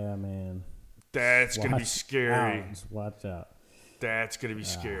 Yeah, man. that's going to be Watch scary. out. Just watch out. That's going to be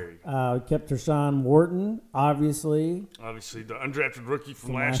scary. We kept Tershawn Wharton, obviously. Obviously, the undrafted rookie from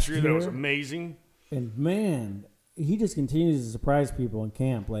From last last year, that was year. amazing. And, man, he just continues to surprise people in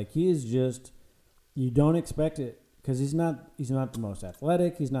camp. Like, he is just – you don't expect it because he's not the most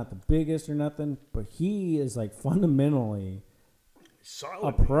athletic. He's not the biggest or nothing. But he is, like, fundamentally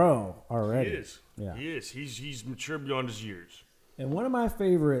Solid. a pro already. He is. Yeah. He is. He's mature beyond his years. And one of my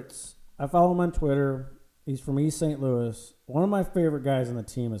favorites, I follow him on Twitter. He's from East St. Louis. One of my favorite guys on the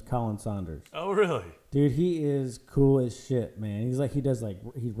team is Colin Saunders. Oh, really? Dude, he is cool as shit, man.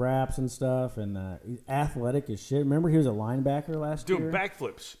 He raps and stuff, and he's athletic as shit. Remember, he was a linebacker last Doing year.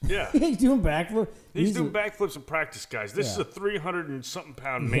 backflips. Yeah. He's doing backflip. He's doing backflips in practice, guys. This is Yeah. a 300 and something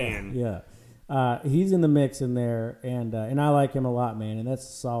pound man. Yeah. He's in the mix in there, and I like him a lot, man. And that's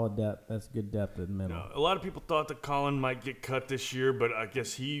solid depth. That's good depth in the middle. A lot of people thought that Colin might get cut this year, but I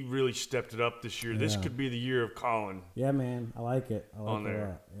guess he really stepped it up this year. This Yeah. could be the year of Colin Yeah, man. I like it. I like on it a there.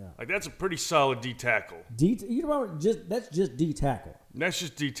 lot. Yeah. Like, that's a pretty solid D tackle. You know what? That's just D tackle. That's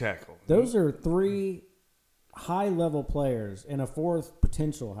just D tackle. Those are 3 high-level players and a 4th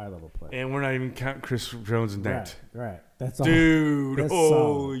potential high-level player. And we're not even counting Chris Jones in that. Right. That's all. Dude, That's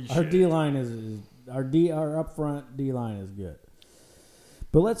holy solid. Our shit. D line is our up front D line is good.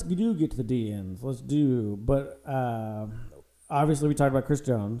 But let's get to the D ends. But obviously we talked about Chris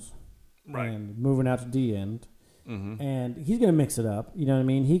Jones, Right. and moving out to D end, and he's going to mix it up. You know what I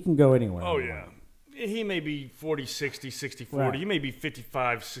mean? He can go anywhere. Oh, yeah. He may be 40, 60, 60, 40. Right. He may be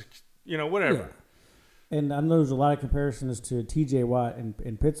 55, 60, whatever. Yeah. And I know there's a lot of comparisons to T.J. Watt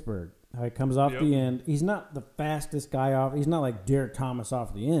in Pittsburgh. How he comes off Yep. the end. He's not the fastest guy off. He's not like Derek Thomas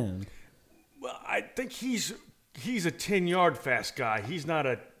off the end. Well, I think he's a 10-yard fast guy. He's not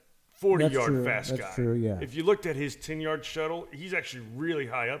a That's 40-yard true. fast guy. That's true, yeah. If you looked at his 10-yard shuttle, he's actually really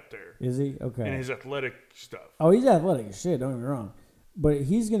high up there Is he? Okay. in his athletic stuff. Oh, he's athletic as shit. Don't get me wrong. But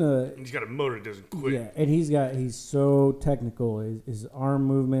he's gonna, He's got a motor that doesn't quit. yeah, and he's so technical. His arm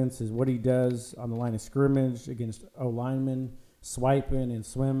movements, what he does on the line of scrimmage against O linemen, swiping and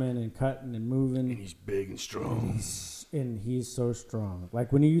swimming and cutting and And moving, he's big and strong. and he's so strong.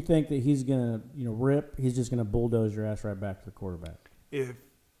 Like when you think that he's gonna, rip, he's just gonna bulldoze your ass right back to the quarterback. If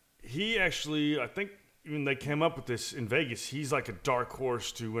he actually, I think even they came up with this in Vegas, he's like a dark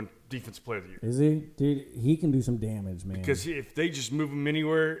horse to win Defensive Player of the Year. Is he, dude? He can do some damage, man. Because if they just move him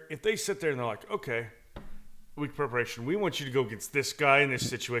anywhere, if they sit there and they're like, okay, week preparation, we want you to go against this guy in this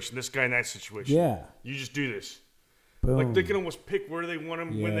situation, this guy in that situation. Yeah. You just do this. Boom. Like they can almost pick where they want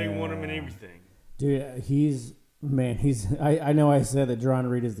him, when they want him, and Yeah. everything. Dude, I know I said that Jerron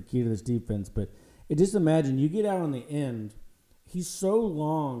Reed is the key to this defense, but just imagine you get out on the end. He's so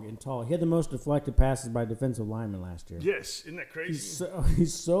long and tall. He had the most deflected passes by defensive linemen last year. Yes, isn't that crazy?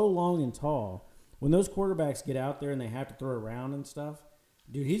 He's so long and tall. When those quarterbacks get out there and they have to throw around and stuff,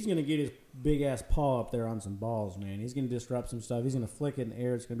 dude, he's going to get his big-ass paw up there on some balls, man. He's going to disrupt some stuff. He's going to flick it in the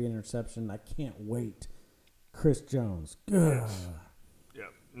air. It's going to be an interception. I can't wait. Chris Jones. Yes. Yeah.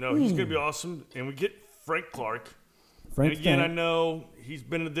 No, he's going to be awesome. And we get Frank Clark. And again, I know he's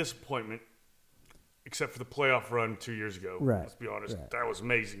been a disappointment, except for the playoff run 2 years ago. Right. Let's be honest. Right. That was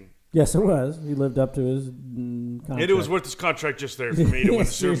amazing. Yes, it was. He lived up to his contract. It was worth his contract just there for me to win the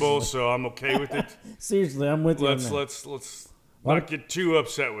Super Bowl, so I'm okay with it. Seriously, I'm with you on that. Let's not get too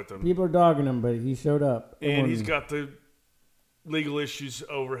upset with him. People are dogging him, but he showed up. And he's got the legal issues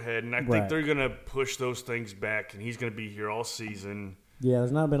overhead, and I think they're going to push those things back, and he's going to be here all season. Yeah,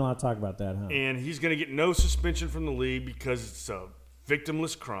 there's not been a lot of talk about that, huh? And he's going to get no suspension from the league because it's a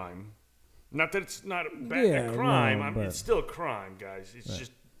victimless crime. Not that it's not a crime. No, I mean, it's still a crime, guys. It's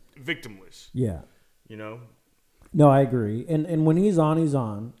just victimless. Yeah. You know? No, I agree. And when he's on, he's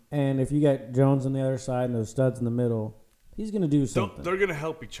on. And if you got Jones on the other side and those studs in the middle, he's going to do something. They're going to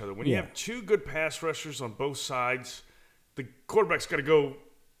help each other. When you have two good pass rushers on both sides, the quarterback's got to go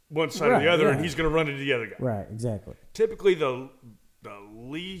one side or the other, and he's going to run into the other guy. Right, exactly. Typically, the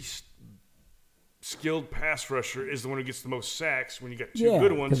least skilled pass rusher is the one who gets the most sacks when you got two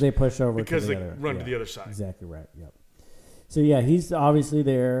good ones. Because they push over because to the they other. run to the other side. Exactly right, yep. So, yeah, he's obviously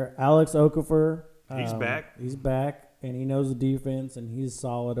there. Alex Okafor. He's back. He's back, and he knows the defense, and he's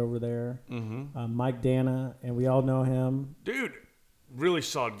solid over there. Mm-hmm. Mike Dana, and we all know him. Dude, really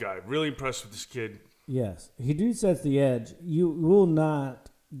solid guy. Really impressed with this kid. Yes. He sets the edge. You will not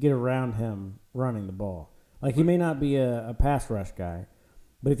get around him running the ball. Like, he may not be a pass rush guy,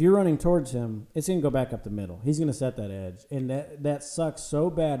 but if you're running towards him, it's going to go back up the middle. He's going to set that edge, and that sucks so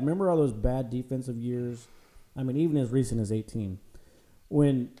bad. Remember all those bad defensive years? I mean, even as recent as 18,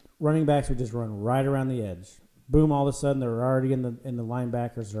 when running backs would just run right around the edge. Boom, all of a sudden they're already in the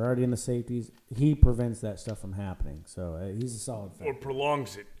linebackers, they're already in the safeties. He prevents that stuff from happening. So he's a solid factor. Or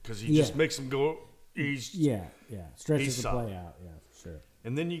prolongs it because he just makes them go. Stretches the play out. Yeah, for sure.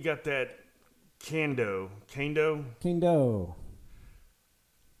 And then you got that Kendo.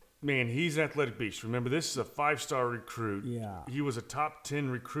 Man, he's an athletic beast. Remember, this is a 5-star recruit. Yeah. He was a top 10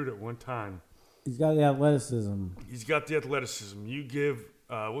 recruit at one time. He's got the athleticism. You give,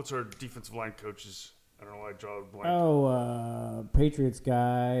 what's our defensive line coaches? I don't know why I draw a blank. Patriots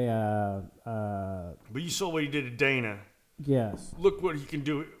guy. But you saw what he did to Dana. Yes. Look what he can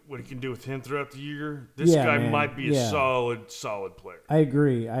do. What he can do with him throughout the year. This guy might be a solid player. I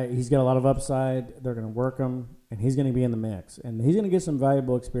agree. He's got a lot of upside. They're going to work him, and he's going to be in the mix, and he's going to get some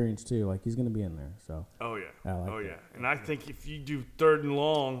valuable experience too. Like, he's going to be in there. So. Oh yeah. That. And I think if you do 3rd and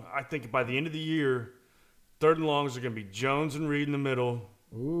long, I think by the end of the year, 3rd and longs are going to be Jones and Reed in the middle,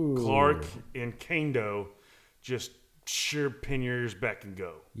 Clark and Kendo, just sure pin your ears back and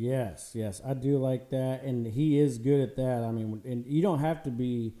go. Yes, I do like that, and he is good at that. I mean, and you don't have to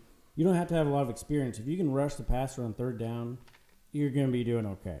have a lot of experience. If you can rush the passer on 3rd down, you're going to be doing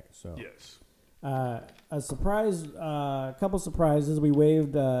okay. So yes, a couple surprises. We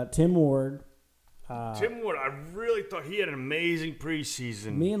waived Tim Ward. Tim Ward, I really thought he had an amazing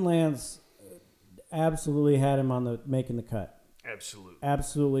preseason. Me and Lance absolutely had him on making the cut.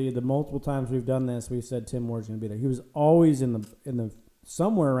 Absolutely. The multiple times we've done this, we've said Tim Ward's going to be there. He was always in the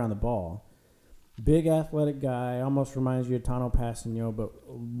somewhere around the ball. Big athletic guy, almost reminds you of Tano Passanio, but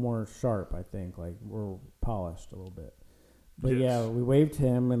more sharp. I think, like we're polished a little bit. But yeah, we waived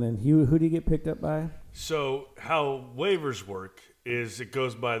him, and then who did he get picked up by? So how waivers work is it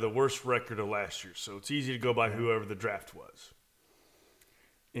goes by the worst record of last year. So it's easy to go by whoever the draft was.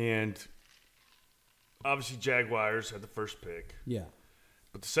 And obviously Jaguars had the first pick. Yeah.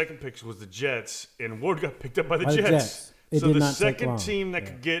 But the second pick was the Jets, and Ward got picked up by the Jets. So the second team that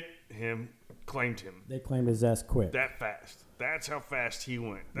could get him claimed him. They claimed his ass quick. That fast. That's how fast he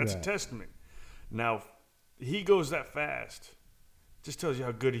went. That's a testament. Now, he goes that fast. Just tells you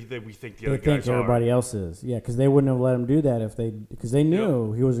how good we think the other guys are. They think everybody else is. Yeah, because they wouldn't have let him do that because they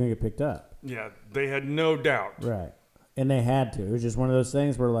knew he was going to get picked up. Yeah, they had no doubt. Right. And they had to. It was just one of those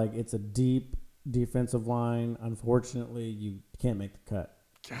things where, like, it's a deep defensive line. Unfortunately, you can't make the cut.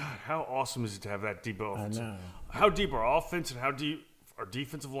 God, how awesome is it to have that deep offense? I know. How deep our offense and how deep our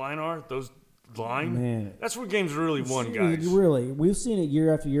defensive line are, those line, man, that's where games are really won, guys. Really. We've seen it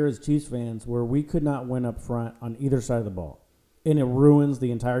year after year as Chiefs fans where we could not win up front on either side of the ball. And it ruins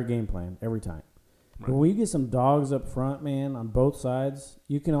the entire game plan every time. Right. When we get some dogs up front, man, on both sides,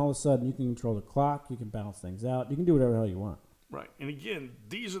 you can all of a sudden, you can control the clock, you can balance things out, you can do whatever the hell you want. Right. And again,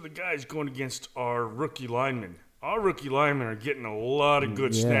 these are the guys going against our rookie linemen. Our rookie linemen are getting a lot of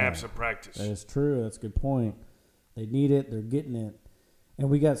good snaps at practice. That is true. That's a good point. They need it. They're getting it. And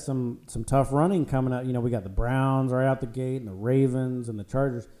we got some tough running coming out. You know, we got the Browns right out the gate and the Ravens and the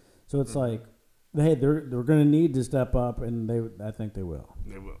Chargers. So it's like, hey, they're going to need to step up, and I think they will.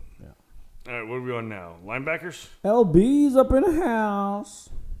 They will. Yeah. All right, what are we on now? Linebackers? LB's up in the house.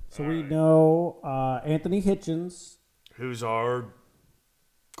 So we know Anthony Hitchens. Who's our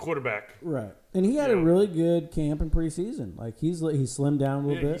quarterback. Right. And he had a really good camp in preseason. Like, he slimmed down a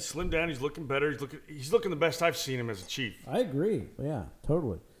little bit. He slimmed down. He's looking better. He's looking the best I've seen him as a Chief. I agree. Yeah,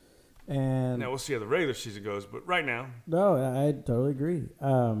 totally. And now we'll see how the regular season goes, but right now. No, I totally agree.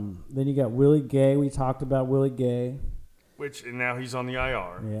 Then you got Willie Gay. We talked about Willie Gay. And now he's on the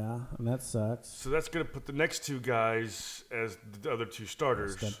IR. Yeah, and that sucks. So that's going to put the next two guys as the other two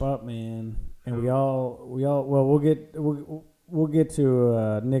starters. Step up, man. And we'll get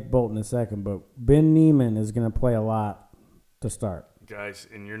to Nick Bolton in a second, but Ben Neiman is going to play a lot to start. Guys,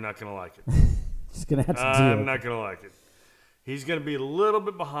 and you're not going to like it. He's going to have to deal. I'm not going to like it. He's going to be a little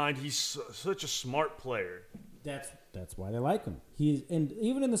bit behind. He's such a smart player. That's why they like him. And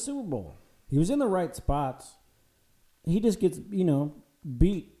even in the Super Bowl, he was in the right spots. He just gets,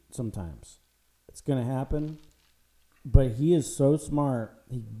 beat sometimes. It's going to happen. But he is so smart.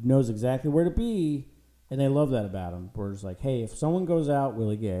 He knows exactly where to be, and they love that about him. We're just like, hey, if someone goes out,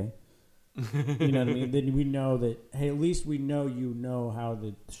 Willie Gay, you know what I mean? Then we know that, hey, at least we know you know how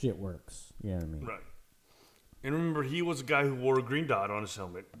the shit works. You know what I mean? Right. And remember, he was a guy who wore a green dot on his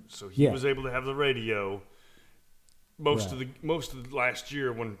helmet, so he was able to have the radio. Most of the last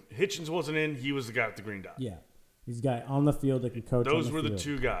year when Hitchens wasn't in, he was the guy with the green dot. Yeah, he's a guy on the field that can coach. Those were the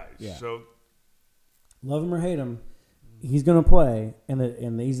two guys. Yeah. So, love him or hate him, he's going to play,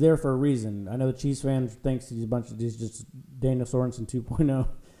 and he's there for a reason. I know the Chiefs fan thinks he's just Daniel Sorensen 2.0.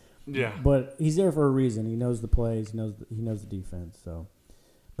 Yeah, but he's there for a reason. He knows the plays. He knows the defense. So,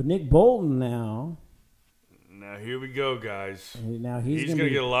 but Nick Bolton now. Now here we go, guys. Now he's going to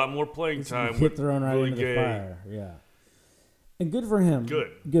get a lot more playing time. Hit thrown right into the fire. Yeah, and good for him.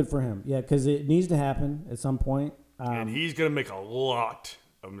 Good for him. Yeah, because it needs to happen at some point. And he's going to make a lot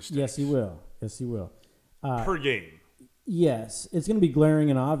of mistakes. Yes, he will. Per game. Yes, it's going to be glaring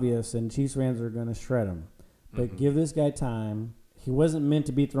and obvious, and Chiefs fans are going to shred him. But give this guy time. He wasn't meant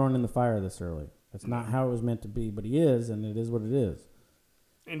to be thrown in the fire this early. That's not how it was meant to be, but he is, and it is what it is.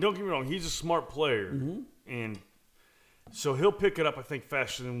 And don't get me wrong, he's a smart player. And so he'll pick it up, I think,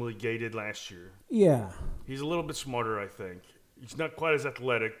 faster than Willie Gay did last year. Yeah. He's a little bit smarter, I think. He's not quite as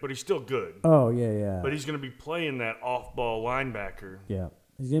athletic, but he's still good. Oh, yeah. But he's going to be playing that off-ball linebacker. Yeah.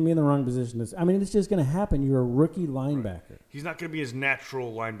 He's going to be in the wrong position. It's just going to happen. You're a rookie linebacker. He's not going to be his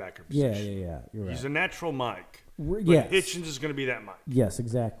natural linebacker position. Yeah. You're right. He's a natural Mike. Yes. Hitchens is going to be that Mike. Yes,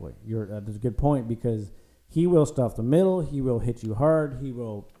 exactly. That's a good point because he will stuff the middle. He will hit you hard. He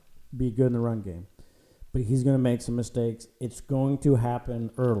will be good in the run game. But he's going to make some mistakes. It's going to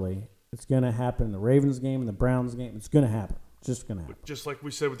happen early. It's going to happen in the Ravens game, in the Browns game. It's going to happen. It's just going to happen. Just like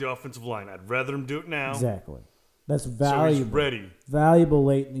we said with the offensive line, I'd rather him do it now. Exactly. That's valuable. So he's ready. Valuable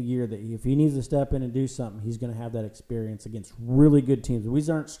late in the year that if he needs to step in and do something, he's going to have that experience against really good teams. These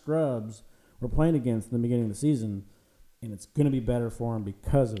aren't scrubs we're playing against in the beginning of the season, and it's going to be better for him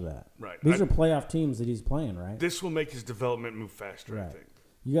because of that. Right. These are playoff teams that he's playing, right? This will make his development move faster, I think.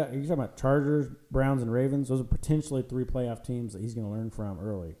 You're talking about Chargers, Browns, and Ravens. Those are potentially 3 playoff teams that he's going to learn from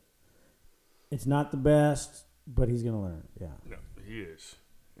early. It's not the best, but he's going to learn. Yeah. No, he is.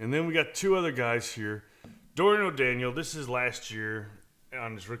 And then we got 2 other guys here. Dorian O'Daniel, this is last year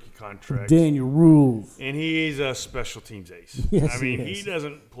on his rookie contract. Daniel rules. And he's a special teams ace. Yes, I mean, he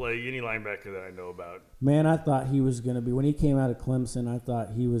doesn't play any linebacker that I know about. Man, I thought he was going to be, when he came out of Clemson, I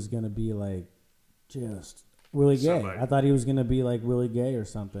thought he was going to be like just Willie Gay. Somebody. I thought he was going to be like Willie Gay or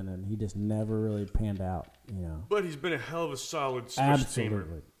something, and he just never really panned out, But he's been a hell of a solid special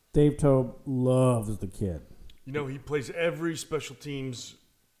teamer. Dave Tobe loves the kid. He plays every special teams.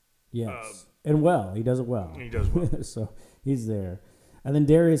 Yes. And well. He does it well. He does well. So he's there. And then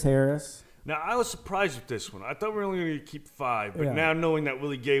Darius Harris. Now, I was surprised with this one. I thought we were only going to keep 5. But now knowing that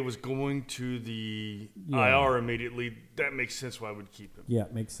Willie Gay was going to the IR immediately, that makes sense why I would keep him. Yeah,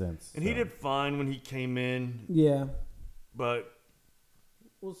 makes sense. And he did fine when he came in. Yeah. But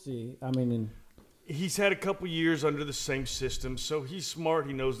we'll see. I mean, he's had a couple years under the same system, so he's smart.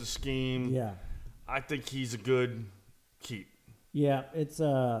 He knows the scheme. Yeah. I think he's a good keep. Yeah, it's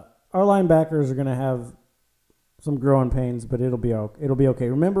our linebackers are going to have some growing pains, but it'll be okay.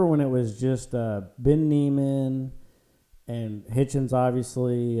 Remember when it was just Ben Neiman and Hitchens,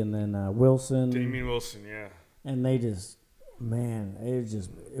 obviously, and then Wilson. Damian Wilson, yeah. And they just Man,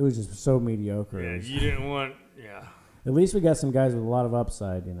 it was just so mediocre. Yeah, It was- you didn't want. Yeah, At least we got some guys with a lot of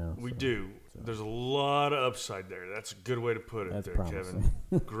upside, you know. we so. do. There's a lot of upside there. That's a good way to put it That's there, promising.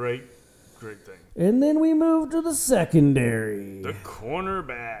 Kevin. Great thing. And then we moved to the secondary, The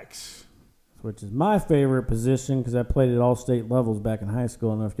cornerbacks. which is my favorite position because I played at all state levels back in high school.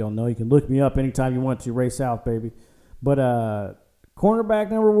 I don't know if y'all know. You can look me up anytime you want to. Ray South, baby. But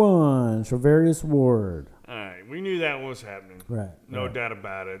cornerback number 1, Shavarius Ward. All right, we knew that was happening. Right. No right. doubt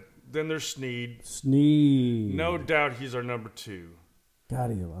about it. Then there's Snead. Snead. No doubt he's our number 2. God,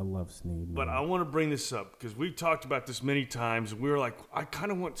 I love Snead. But man. I want to bring this up because we've talked about this many times. And we were like, I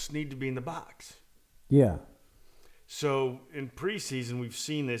kind of want Snead to be in the box. Yeah. So in preseason, we've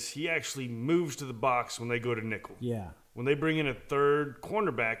seen this. He actually moves to the box when they go to nickel. Yeah. When they bring in a third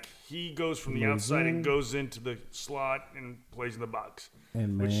cornerback, he goes from the Moves outside in. and goes into the slot and plays in the box,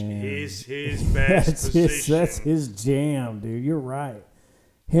 And which man, is his best position. that's his jam, dude. You're right.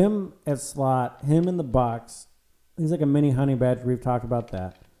 Him at slot, him in the box. He's like a mini honey badger. We've talked about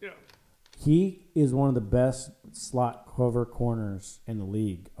that. Yeah. He is one of the best slot cover corners in the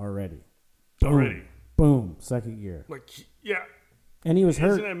league already. Boom. Already. Boom. Second year. Like, yeah. And he was Isn't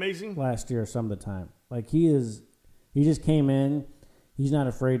hurt that amazing? last year some of the time. Like he just came in. He's not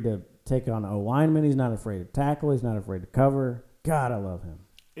afraid to take on O lineman. He's not afraid to tackle. He's not afraid to cover. God, I love him.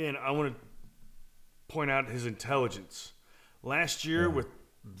 And I want to point out his intelligence. Last year, with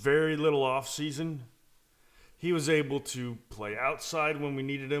very little offseason, he was able to play outside when we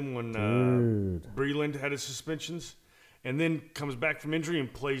needed him when Breland had his suspensions, and then comes back from injury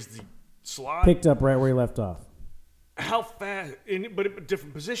and plays the slot. Picked up right where he left off. How fast? But a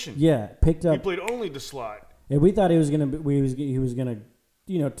different position. Yeah, picked He up. played only the slot. And we thought he was gonna,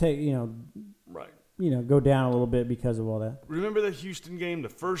 take, go down a little bit because of all that. Remember the Houston game, the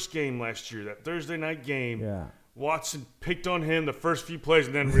first game last year, that Thursday night game? Yeah. Watson picked on him the first few plays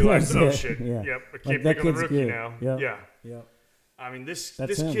and then realized, oh, shit. Yeah. Yep, I Like, can't that pick on the kid's rookie good. now. Yep. Yeah. Yep. I mean, this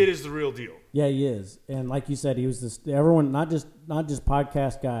That's him. kid is the real deal. Yeah, he is. And like you said, he was everyone, not just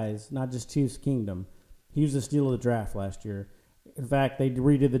podcast guys, not just Chiefs Kingdom. He was the steal of the draft last year. In fact, they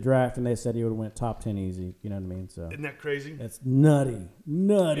redid the draft and they said he would have went top 10 easy. You know what I mean? So Isn't that crazy? that's nutty.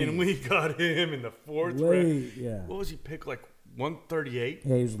 And we got him in the fourth round. Late, yeah. What was he picked, like 138?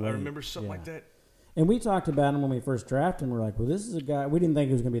 Yeah, he was I late, remember something yeah. like that. And we talked about him when we first drafted him. We're like, well, this is a guy. We didn't think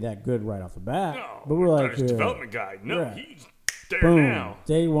he was going to be that good right off the bat. No, but we're I like, thought he was a development guy. No, right. he's there boom. now.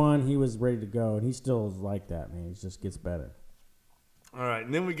 Day one, he was ready to go, and he still is like that, man. He just gets better. All right,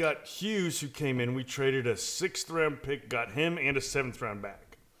 and then we got Hughes, who came in. We traded a 6th-round pick, got him and a 7th-round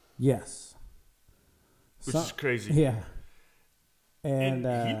back, Yes. which is crazy. Yeah. And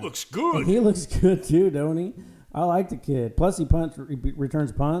And, he looks good. And he looks good, too, don't he? I like the kid. Plus, he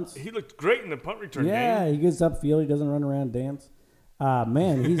returns punts. He looked great in the punt return Yeah, game. he gets upfield. He doesn't run around and dance.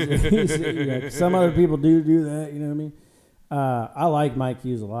 Man, he's some other people do that. You know what I mean? I like Mike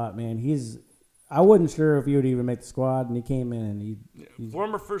Hughes a lot, man. I wasn't sure if he would even make the squad, and he came in and he's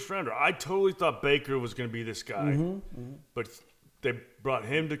Former first-rounder. I totally thought Baker was going to be this guy. But they brought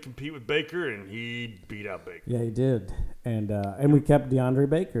him to compete with Baker, and he beat out Baker. yeah, he did, and we kept DeAndre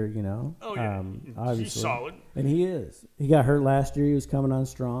Baker. You know, Oh, yeah. obviously. He's solid. and he is. He got hurt last year. He was coming on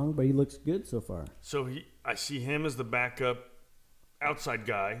strong, but he looks good so far. So I see him as the backup outside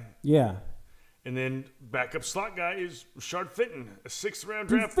guy. Yeah, And then backup slot guy is Rashard Fenton, a 6th-round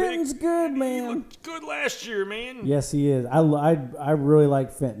Dude, draft Fenton's pick. good, He man. looked good last year, man. Yes, he is. I really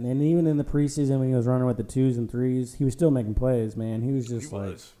like Fenton, and even in the preseason when he was running with the 2s and 3s, he was still making plays. Man, he was just He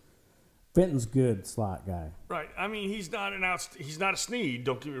was. Fenton's good slot guy. Right. I mean, he's not a Snead,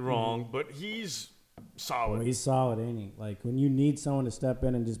 don't get me wrong, but he's solid. Well, he's solid, ain't he? Like when you need someone to step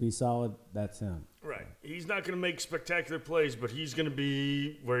in and just be solid, that's him. Right. He's not going to make spectacular plays, but he's going to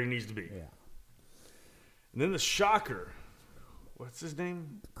be where he needs to be. Yeah. And then the shocker. What's his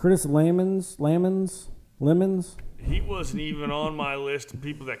name? Curtis Lemons. He wasn't even on my list of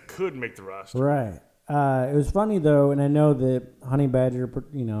people that could make the roster. Right. It was funny though, and I know that Honey Badger,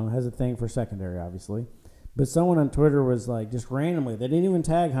 has a thing for secondary, obviously. But someone on Twitter was like, just randomly, they didn't even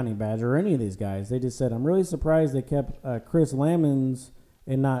tag Honey Badger or any of these guys. They just said, I'm really surprised they kept Chris Lemons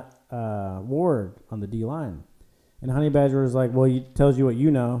and not Ward on the D line. And Honey Badger was like, well, he tells you what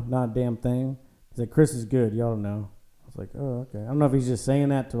you know, not a damn thing. He's like, Chris is good. Y'all don't know. I was like, oh, okay. I don't know if he's just saying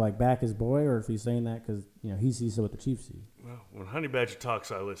that to like back his boy or if he's saying that because he sees what the Chiefs see. Well, when Honey Badger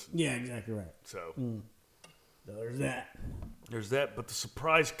talks, I listen. Yeah, exactly right. So There's that. there's that. But the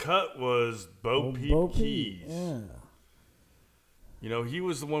surprise cut was Bo Peep Bo Peep, Keys. Yeah. He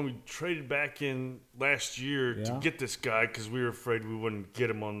was the one we traded back in last year to Yeah. get this guy because we were afraid we wouldn't get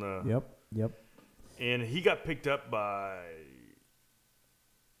him on the. Yep. and he got picked up by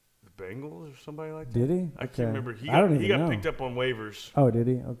the Bengals or somebody like that. Did he? I Okay. can't remember. He I don't he even got know. picked up on waivers, Oh, did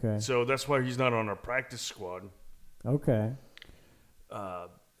he? Okay. so that's why he's not on our practice squad. Okay. Uh,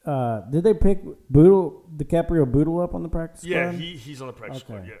 Did they pick DiCaprio Boodle up on the practice squad? yeah, he's on the practice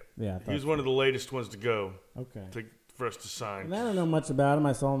squad. Okay. Yeah, Yeah, I he thought was one of the latest ones to go Okay. for us to sign. And I don't know much about him.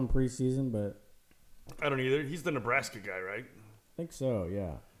 I saw him in preseason, but I don't either. He's the Nebraska guy, right? I think so,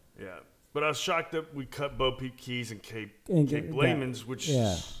 yeah. Yeah. But I was shocked that we cut Bo Peep Keys and Cape And Lamons,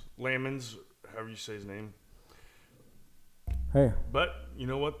 yeah. Lamons, however you say his name. Hey, But you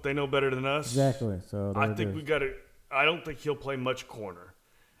know what? They know better than us. exactly. So I there it think is. we got to. I don't think he'll play much corner.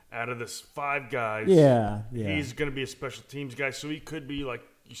 Out of this 5 guys, Yeah. he's going to be a special teams guy. So he could be, like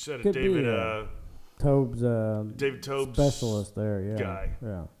you said, a Could be, David Tobes, David Tobes specialist there, yeah. guy.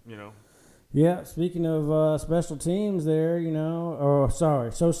 Yeah. You know. Yeah, speaking of special teams there,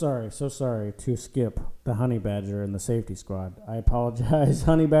 so sorry to skip the Honey Badger and the safety squad. I apologize.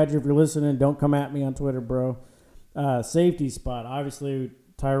 Honey Badger, if you're listening, don't come at me on Twitter, bro. Safety spot, obviously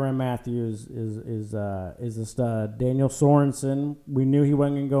Tyrann Mathieu is a stud. Daniel Sorensen, we knew he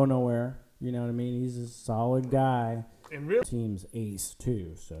wasn't going to go nowhere. You know what I mean? He's a solid guy. And really, Team's ace,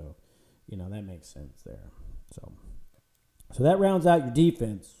 too, so, that makes sense there. So that rounds out your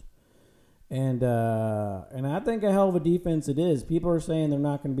defense. And I think a hell of a defense it is. People are saying they're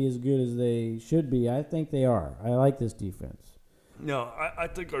not going to be as good as they should be. I think they are. I like this defense. no, I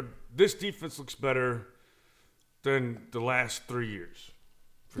think this defense looks better than the last 3 years.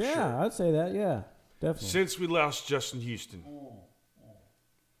 For Yeah, sure. I'd say that. Yeah, definitely. Since we lost Justin Houston.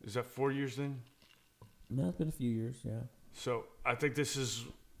 Is that 4 years then? No, it's been a few years. Yeah. So I think this is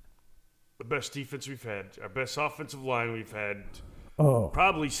the best defense we've had, our best offensive line we've had Oh,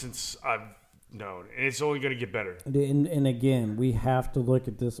 probably since I've known, and it's only going to get better. and again, we have to look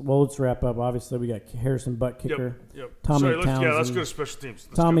at this. Well, let's wrap up. Obviously, we got Harrison Butt kicker. Yep. Tommy Sorry, let's Townsend. go to special teams.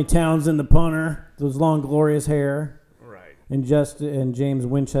 Let's Tommy Townsend, the punter, those long glorious hair, go. Right. and James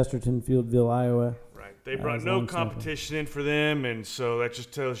Winchesterton, Fieldville, Iowa. Right. They brought that's no long snapper. competition in for them, and so that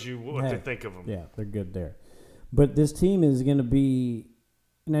just tells you what Hey, to think of them. Yeah, they're good there. But this team is going to be,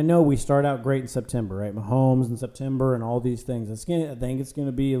 and I know we start out great in September, right? Mahomes in September and all these things. I think it's going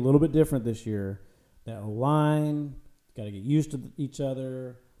to be a little bit different this year. That O-line got to get used to each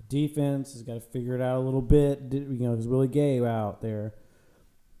other. Defense has got to figure it out a little bit. It's Willie Gay out there.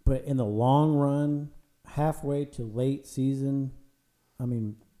 But in the long run, halfway to late season, I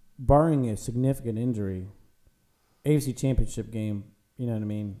mean, barring a significant injury, AFC Championship game, you know what I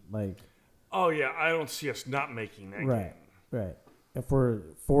mean? Like, Oh, yeah, I don't see us not making that right, game. right. If we're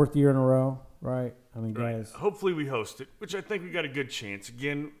 4th year in a row, right? I mean, Right. guys. Hopefully we host it, which I think we got a good chance.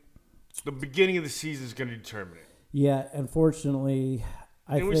 Again, the beginning of the season is going to determine it. Yeah, unfortunately,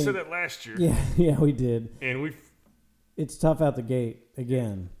 I And think. we said that last year. Yeah, we did. And It's tough out the gate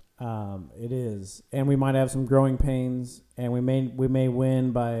again. It is, and we might have some growing pains, and we may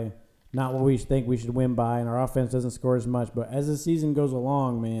win by not what we think we should win by, and our offense doesn't score as much. But as the season goes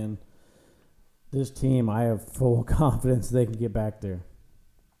along, man, this team, I have full confidence they can get back there.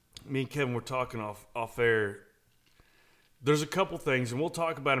 me and Kevin were talking off air. There's a couple things, and we'll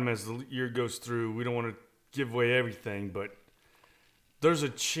talk about them as the year goes through. We don't want to give away everything, but there's a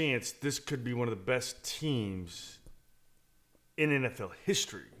chance this could be one of the best teams in NFL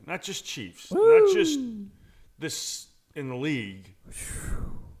history. Not just Chiefs, not just this in the league.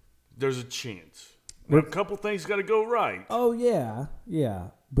 There's a chance. Now, a couple things got to go right. Oh yeah,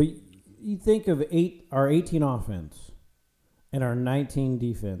 but you think of our 18 offense and our 19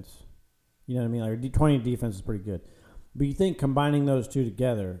 defense. You know what I mean? Like our 20 defense is pretty good, but you think combining those two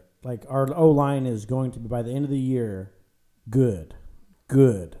together, like our O line is going to be by the end of the year, good,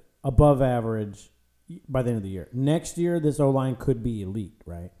 above average. By the end of the year, next year this O line could be elite,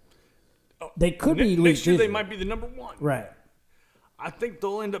 right? They could be elite. Next year this they might be the number one. right. I think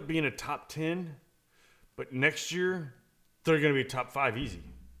they'll end up being a top 10, but next year they're going to be top 5 easy.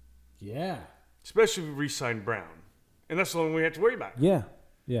 Yeah, Especially if we re-sign Brown. And that's the only one we have to worry about. yeah.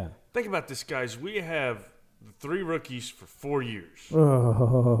 Think about this, guys. We have the 3 rookies for 4 years.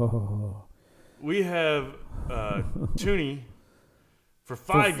 Oh. We have Tooney for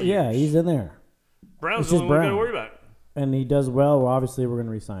 5 years. Yeah, he's in there. Brown's It's the just only one we got to Brown. worry about. And he does well. Well, obviously, we're going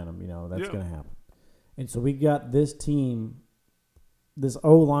to re-sign him. That's Yeah. going to happen. And so we got this team, this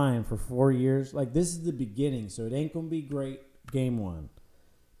O-line for 4 years. Like, this is the beginning, so it ain't going to be great game one.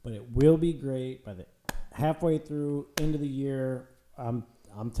 But it will be great by the halfway through, end of the year. I'm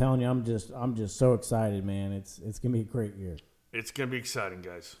telling you, I'm just so excited, man. It's going to be a great year. It's going to be exciting,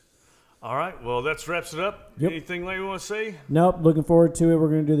 guys. All right. Well, that wraps it up. Yep. Anything that you want to say? Nope. Looking forward to it. We're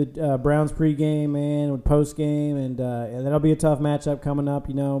going to do the Browns pregame, man, with postgame, and that'll be a tough matchup coming up,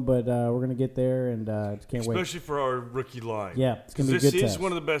 but we're going to get there, and can't wait. Especially for our rookie line. Yeah, it's going to be a good This test. is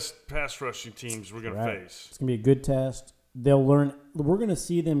one of the best pass rushing teams we're going to face. It's going to be a good test. They'll learn. We're going to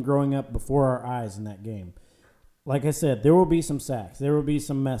see them growing up before our eyes in that game. Like I said, there will be some sacks. There will be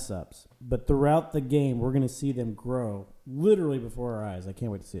some mess-ups. But throughout the game, we're going to see them grow literally before our eyes. I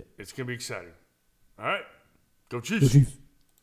can't wait to see it. It's going to be exciting. All right. Go Chiefs. Go Chiefs.